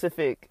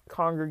specific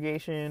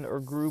congregation or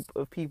group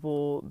of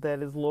people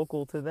that is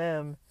local to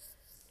them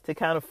to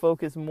kind of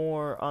focus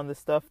more on the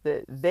stuff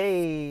that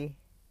they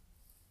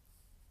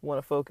want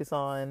to focus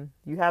on.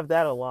 You have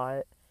that a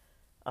lot,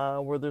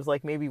 where there's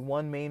like maybe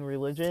one main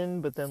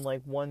religion, but then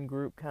like one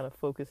group kind of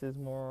focuses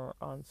more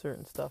on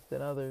certain stuff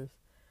than others.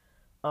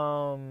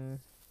 Like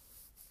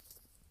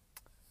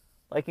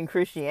in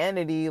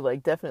Christianity,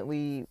 like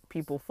definitely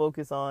people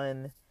focus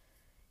on,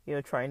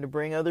 trying to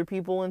bring other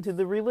people into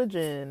the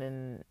religion,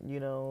 and,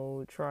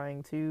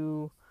 trying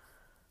to,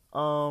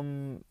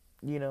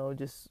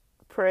 just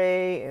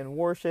pray and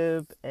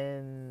worship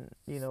and,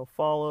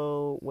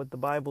 follow what the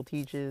Bible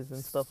teaches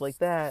and stuff like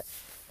that.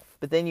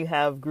 But then you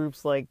have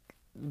groups like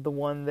the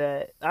one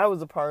that I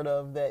was a part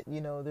of, that,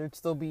 there'd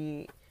still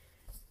be,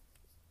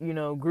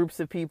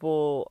 groups of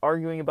people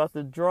arguing about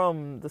the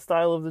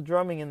style of the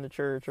drumming in the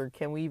church, or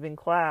can we even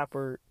clap,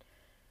 or,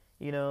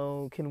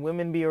 can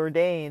women be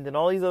ordained, and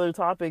all these other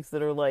topics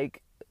that are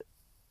like,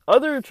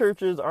 other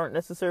churches aren't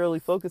necessarily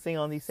focusing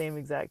on these same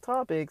exact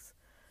topics,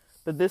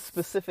 but this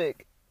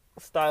specific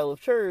style of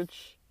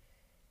church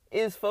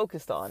is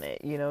focused on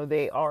it.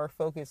 They are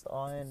focused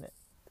on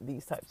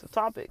these types of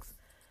topics.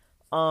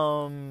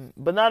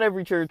 But not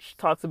every church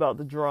talks about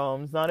the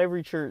drums. Not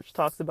every church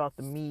talks about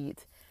the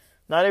meat.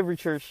 Not every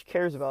church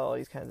cares about all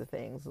these kinds of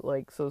things.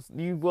 Like, so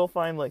you will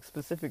find like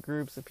specific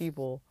groups of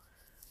people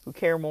who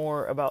care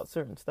more about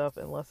certain stuff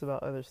and less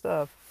about other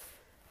stuff.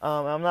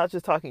 I'm not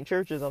just talking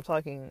churches. I'm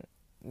talking,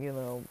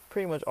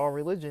 pretty much all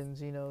religions.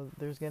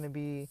 There's going to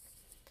be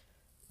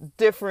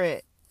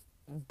different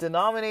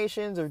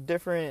denominations, or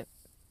different,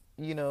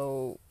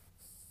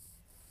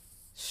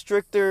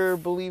 stricter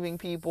believing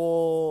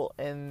people,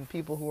 and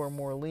people who are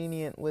more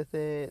lenient with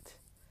it.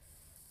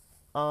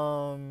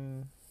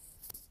 You're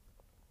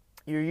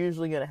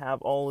usually going to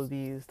have all of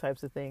these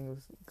types of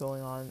things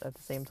going on at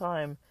the same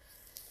time.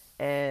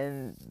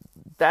 And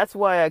that's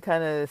why I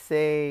kind of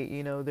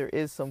say, there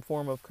is some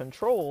form of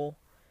control.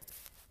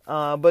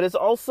 But it's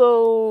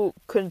also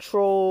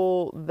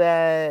control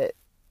that,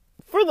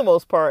 for the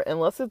most part,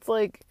 unless it's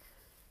like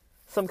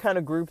some kind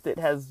of group that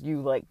has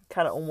you like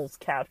kind of almost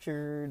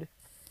captured,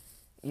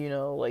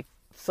 like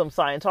some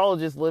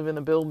Scientologists live in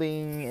a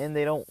building and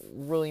they don't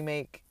really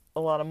make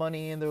a lot of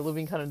money and they're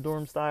living kind of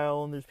dorm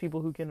style, and there's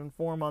people who can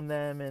inform on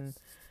them, and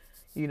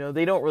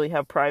they don't really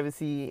have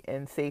privacy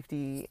and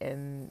safety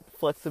and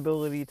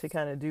flexibility to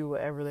kind of do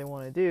whatever they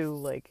want to do.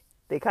 Like,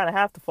 they kind of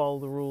have to follow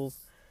the rules.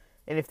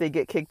 And if they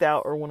get kicked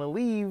out or want to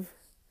leave,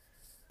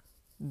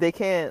 they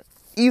can't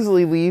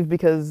easily leave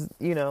because,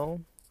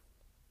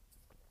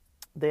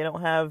 they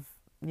don't have,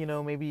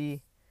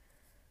 maybe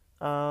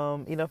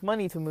enough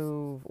money to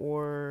move,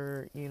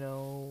 or,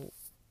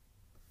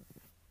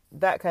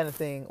 that kind of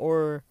thing.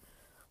 Or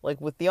like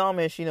with the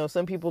Amish,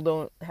 some people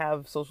don't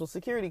have social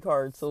security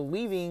cards, so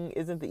leaving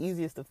isn't the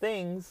easiest of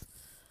things.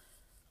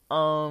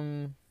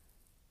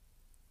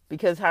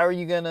 Because how are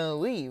you going to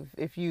leave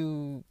if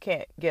you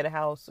can't get a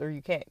house, or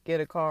you can't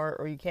get a car,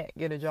 or you can't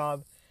get a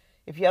job?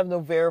 If you have no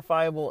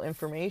verifiable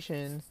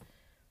information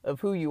of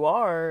who you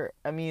are,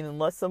 I mean,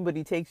 unless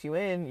somebody takes you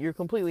in, you're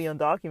completely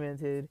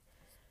undocumented.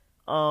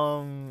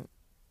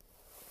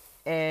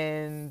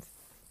 And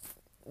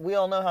we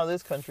all know how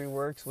this country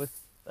works with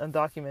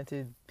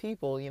undocumented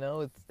people,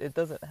 it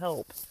doesn't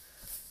help.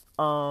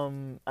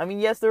 I mean,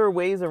 yes, there are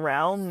ways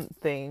around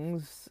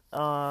things.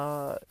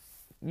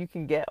 You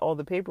can get all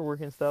the paperwork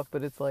and stuff,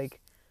 but it's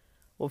like,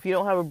 well, if you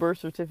don't have a birth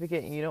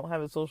certificate and you don't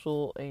have a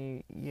social,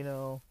 and you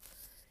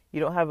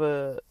don't have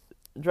a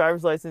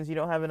driver's license, you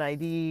don't have an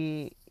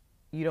ID,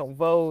 you don't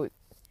vote,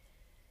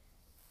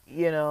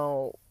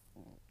 how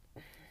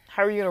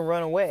are you going to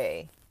run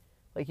away?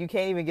 Like, you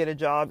can't even get a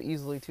job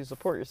easily to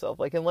support yourself.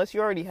 Like, unless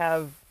you already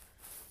have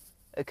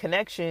a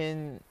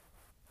connection,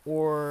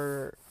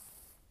 or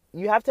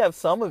you have to have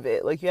some of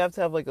it. Like, you have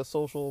to have like a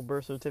social,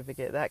 birth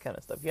certificate, that kind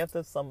of stuff. You have to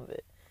have some of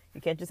it.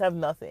 You can't just have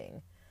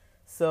nothing.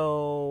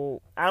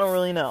 So I don't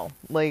really know.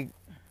 Like,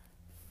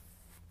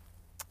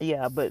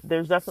 yeah, but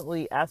there's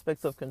definitely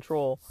aspects of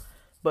control.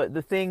 But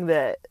the thing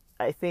that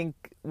I think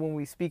when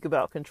we speak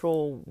about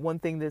control, one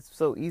thing that's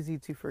so easy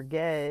to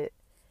forget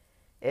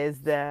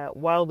is that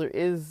while there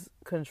is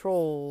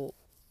control,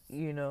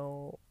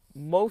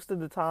 most of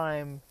the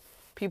time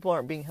people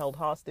aren't being held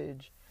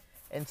hostage.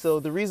 And so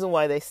the reason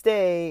why they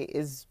stay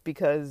is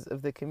because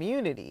of the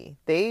community.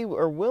 They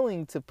are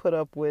willing to put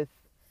up with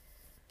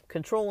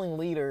controlling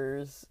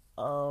leaders,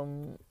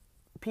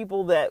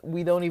 people that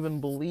we don't even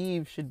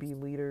believe should be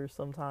leaders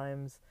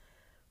sometimes.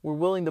 We're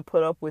willing to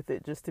put up with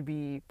it just to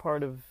be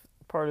part of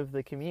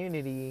the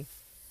community.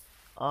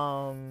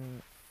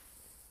 Because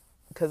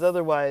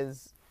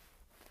otherwise,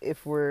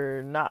 if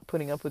we're not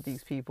putting up with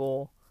these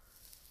people,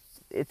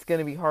 it's going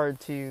to be hard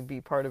to be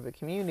part of a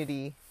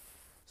community.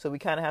 So we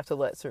kind of have to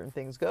let certain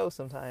things go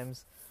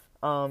sometimes,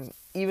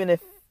 even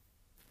if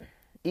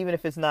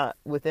it's not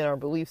within our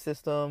belief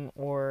system,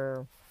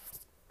 or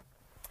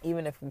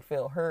even if we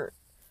feel hurt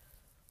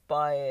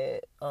by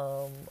it.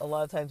 A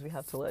lot of times we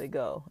have to let it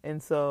go.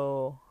 And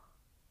so,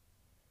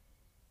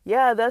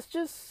 yeah, that's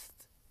just,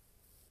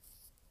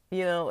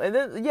 and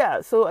then,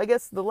 yeah, so I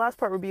guess the last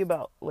part would be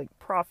about like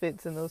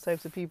prophets and those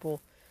types of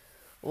people.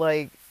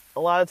 Like, a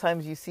lot of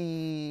times you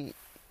see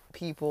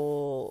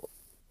people,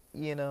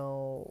 you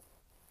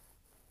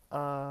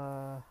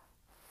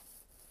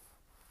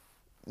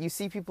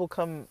see people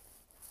come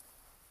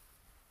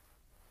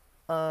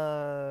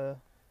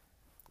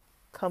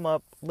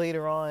up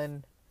later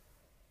on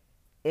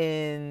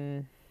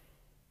in,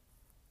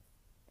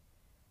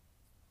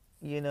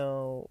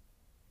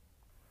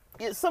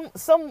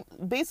 some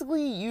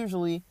basically,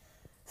 usually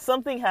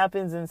something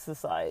happens in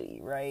society,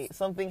 right?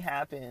 Something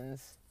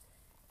happens,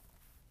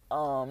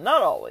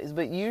 not always,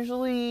 but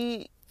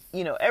usually,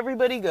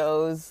 everybody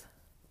goes,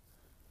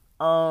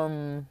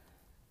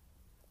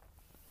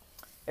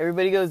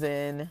 everybody goes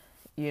in,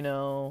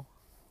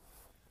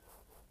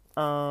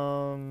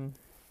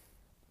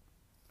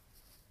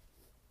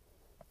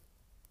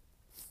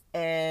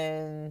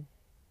 and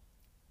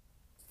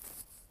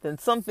then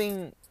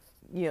something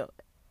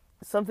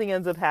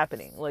ends up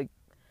happening. Like,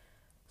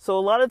 so a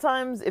lot of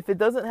times, if it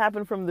doesn't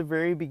happen from the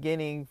very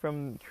beginning,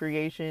 from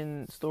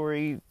creation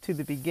story to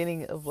the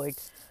beginning of like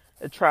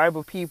a tribe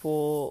of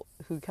people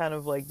who kind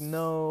of like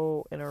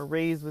know and are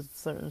raised with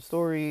certain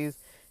stories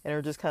and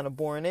are just kind of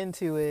born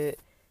into it,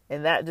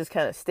 and that just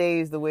kind of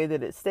stays the way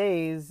that it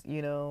stays,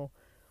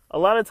 a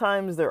lot of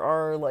times there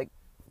are like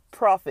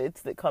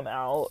prophets that come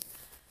out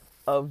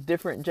of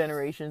different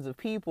generations of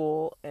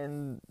people,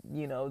 and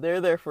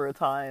they're there for a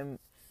time,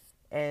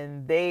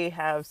 and they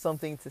have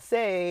something to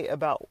say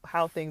about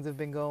how things have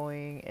been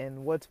going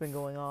and what's been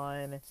going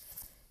on.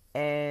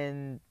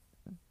 And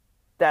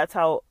that's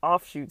how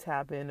offshoots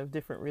happen of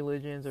different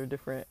religions or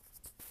different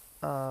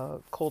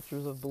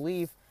cultures of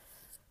belief.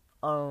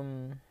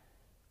 One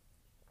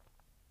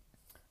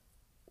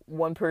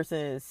person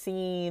is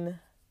seen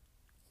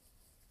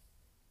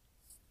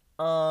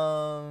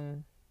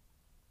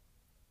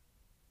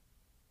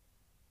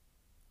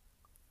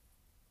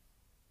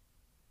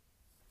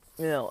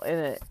in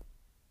it,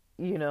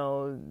 you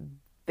know,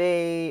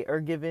 they are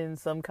given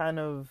some kind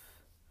of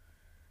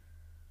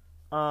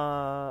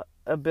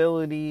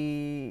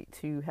ability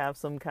to have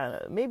some kind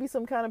of, maybe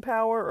some kind of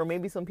power, or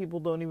maybe some people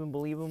don't even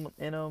believe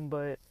in them,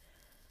 but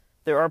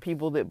there are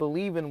people that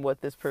believe in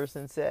what this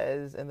person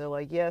says, and they're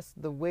like, yes,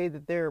 the way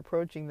that they're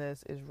approaching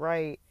this is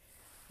right.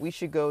 We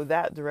should go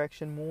that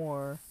direction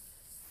more,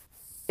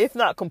 if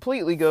not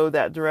completely go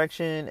that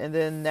direction. And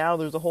then now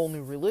there's a whole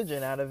new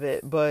religion out of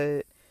it.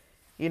 But,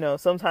 you know,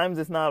 sometimes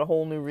it's not a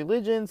whole new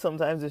religion.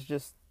 Sometimes it's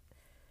just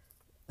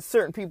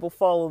certain people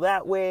follow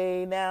that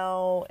way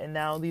now, and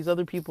now these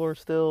other people are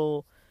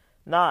still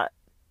not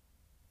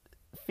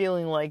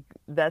feeling like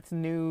that's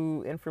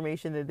new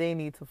information that they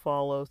need to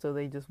follow, so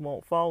they just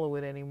won't follow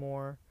it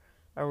anymore,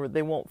 or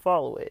they won't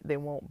follow it, they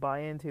won't buy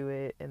into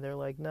it, and they're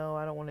like, no,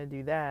 I don't want to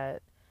do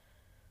that.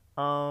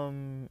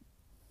 And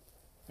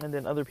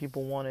then other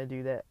people want to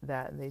do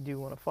that and they do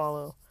want to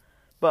follow.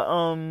 But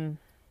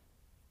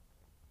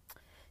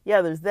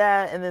yeah, there's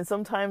that. And then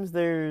sometimes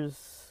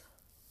there's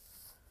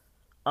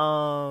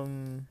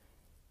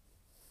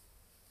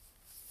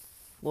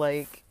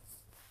like,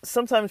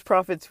 sometimes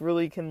prophets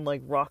really can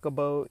like rock a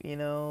boat, you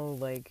know,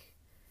 like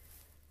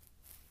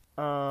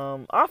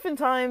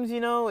oftentimes, you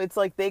know, it's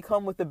like they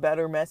come with a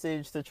better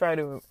message to try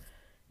to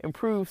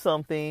improve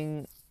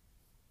something,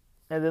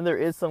 and then there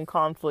is some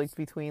conflict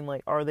between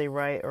like, are they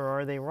right or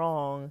are they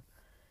wrong?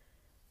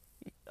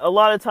 A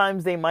lot of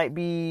times they might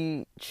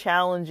be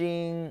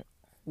challenging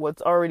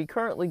what's already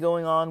currently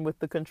going on with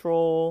the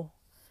control.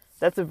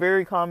 That's a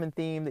very common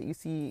theme, that you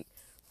see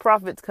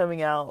prophets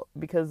coming out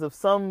because of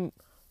some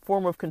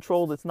form of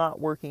control that's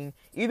not working,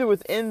 either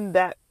within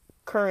that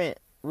current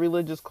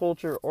religious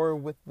culture or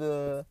with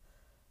the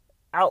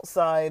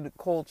outside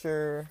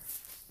culture.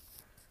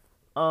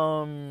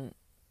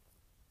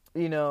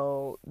 You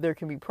know, there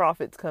can be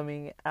prophets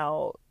coming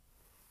out,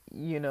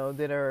 you know,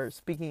 that are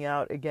speaking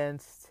out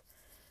against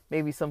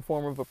maybe some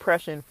form of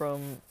oppression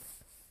from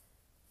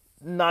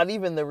not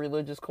even the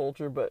religious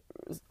culture, but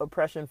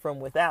oppression from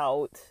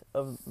without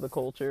of the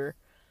culture.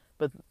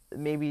 But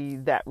maybe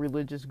that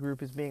religious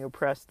group is being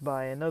oppressed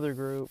by another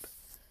group.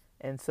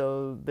 And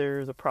so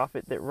there's a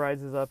prophet that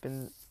rises up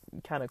and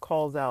kind of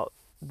calls out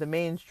the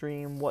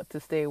mainstream what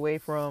to stay away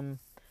from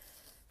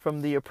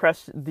the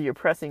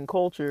oppressing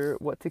culture,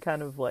 what to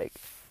kind of like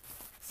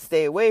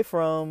stay away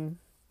from,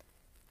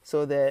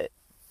 so that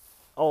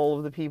all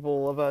of the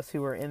people of us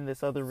who are in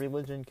this other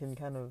religion can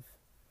kind of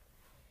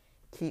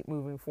keep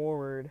moving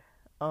forward.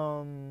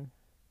 So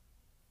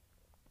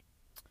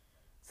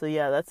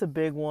yeah, that's a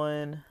big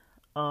one.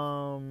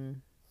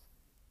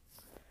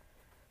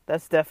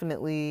 That's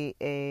definitely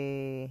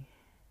a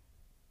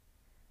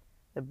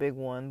big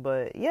one.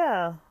 But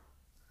yeah,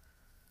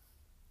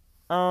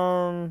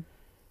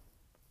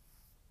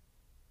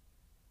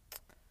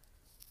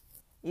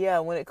 yeah,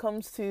 when it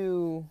comes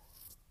to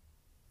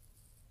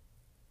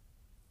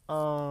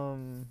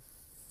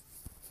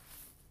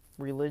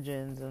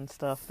religions and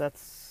stuff,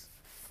 that's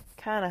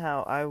kind of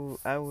how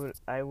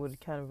I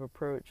would kind of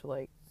approach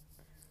like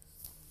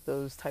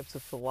those types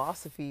of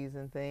philosophies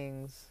and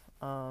things.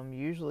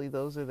 Usually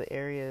those are the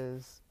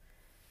areas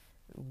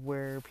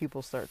where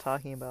people start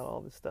talking about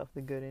all this stuff,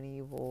 the good and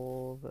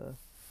evil, the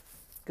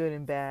good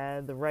and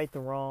bad, the right, the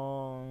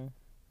wrong,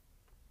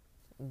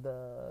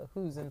 the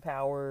who's in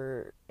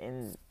power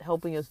and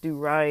helping us do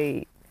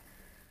right,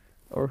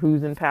 or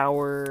who's in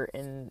power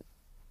and,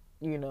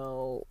 you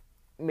know,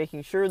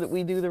 making sure that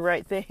we do the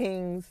right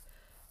things.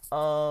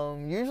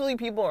 Usually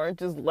people aren't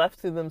just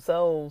left to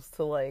themselves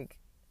to like,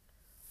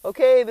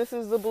 okay, this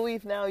is the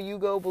belief now, you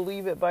go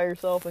believe it by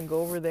yourself and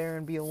go over there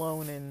and be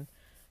alone and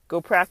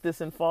go practice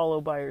and follow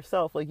by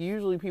yourself. Like,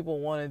 usually people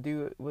want to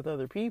do it with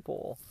other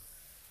people.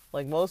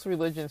 Like, most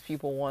religions,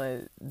 people want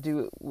to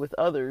do it with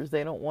others.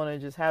 They don't want to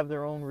just have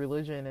their own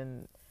religion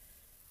and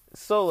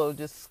solo,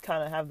 just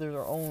kind of have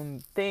their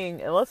own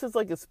thing. Unless it's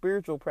like a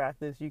spiritual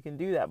practice, you can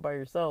do that by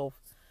yourself.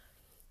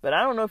 But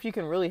I don't know if you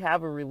can really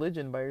have a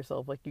religion by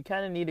yourself. Like, you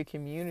kind of need a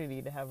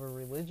community to have a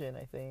religion,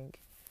 I think.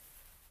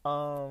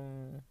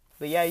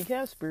 But yeah, you can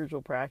have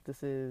spiritual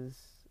practices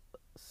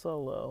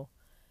solo.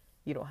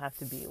 You don't have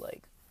to be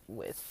like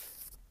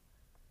with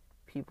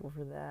people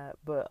for that.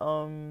 But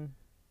I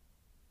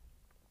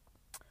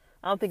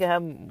don't think I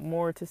have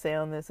more to say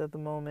on this at the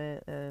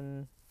moment.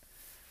 And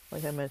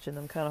like I mentioned,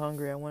 I'm kind of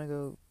hungry. I want to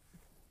go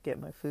get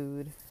my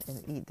food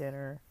and eat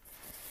dinner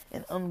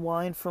and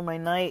unwind for my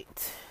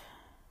night.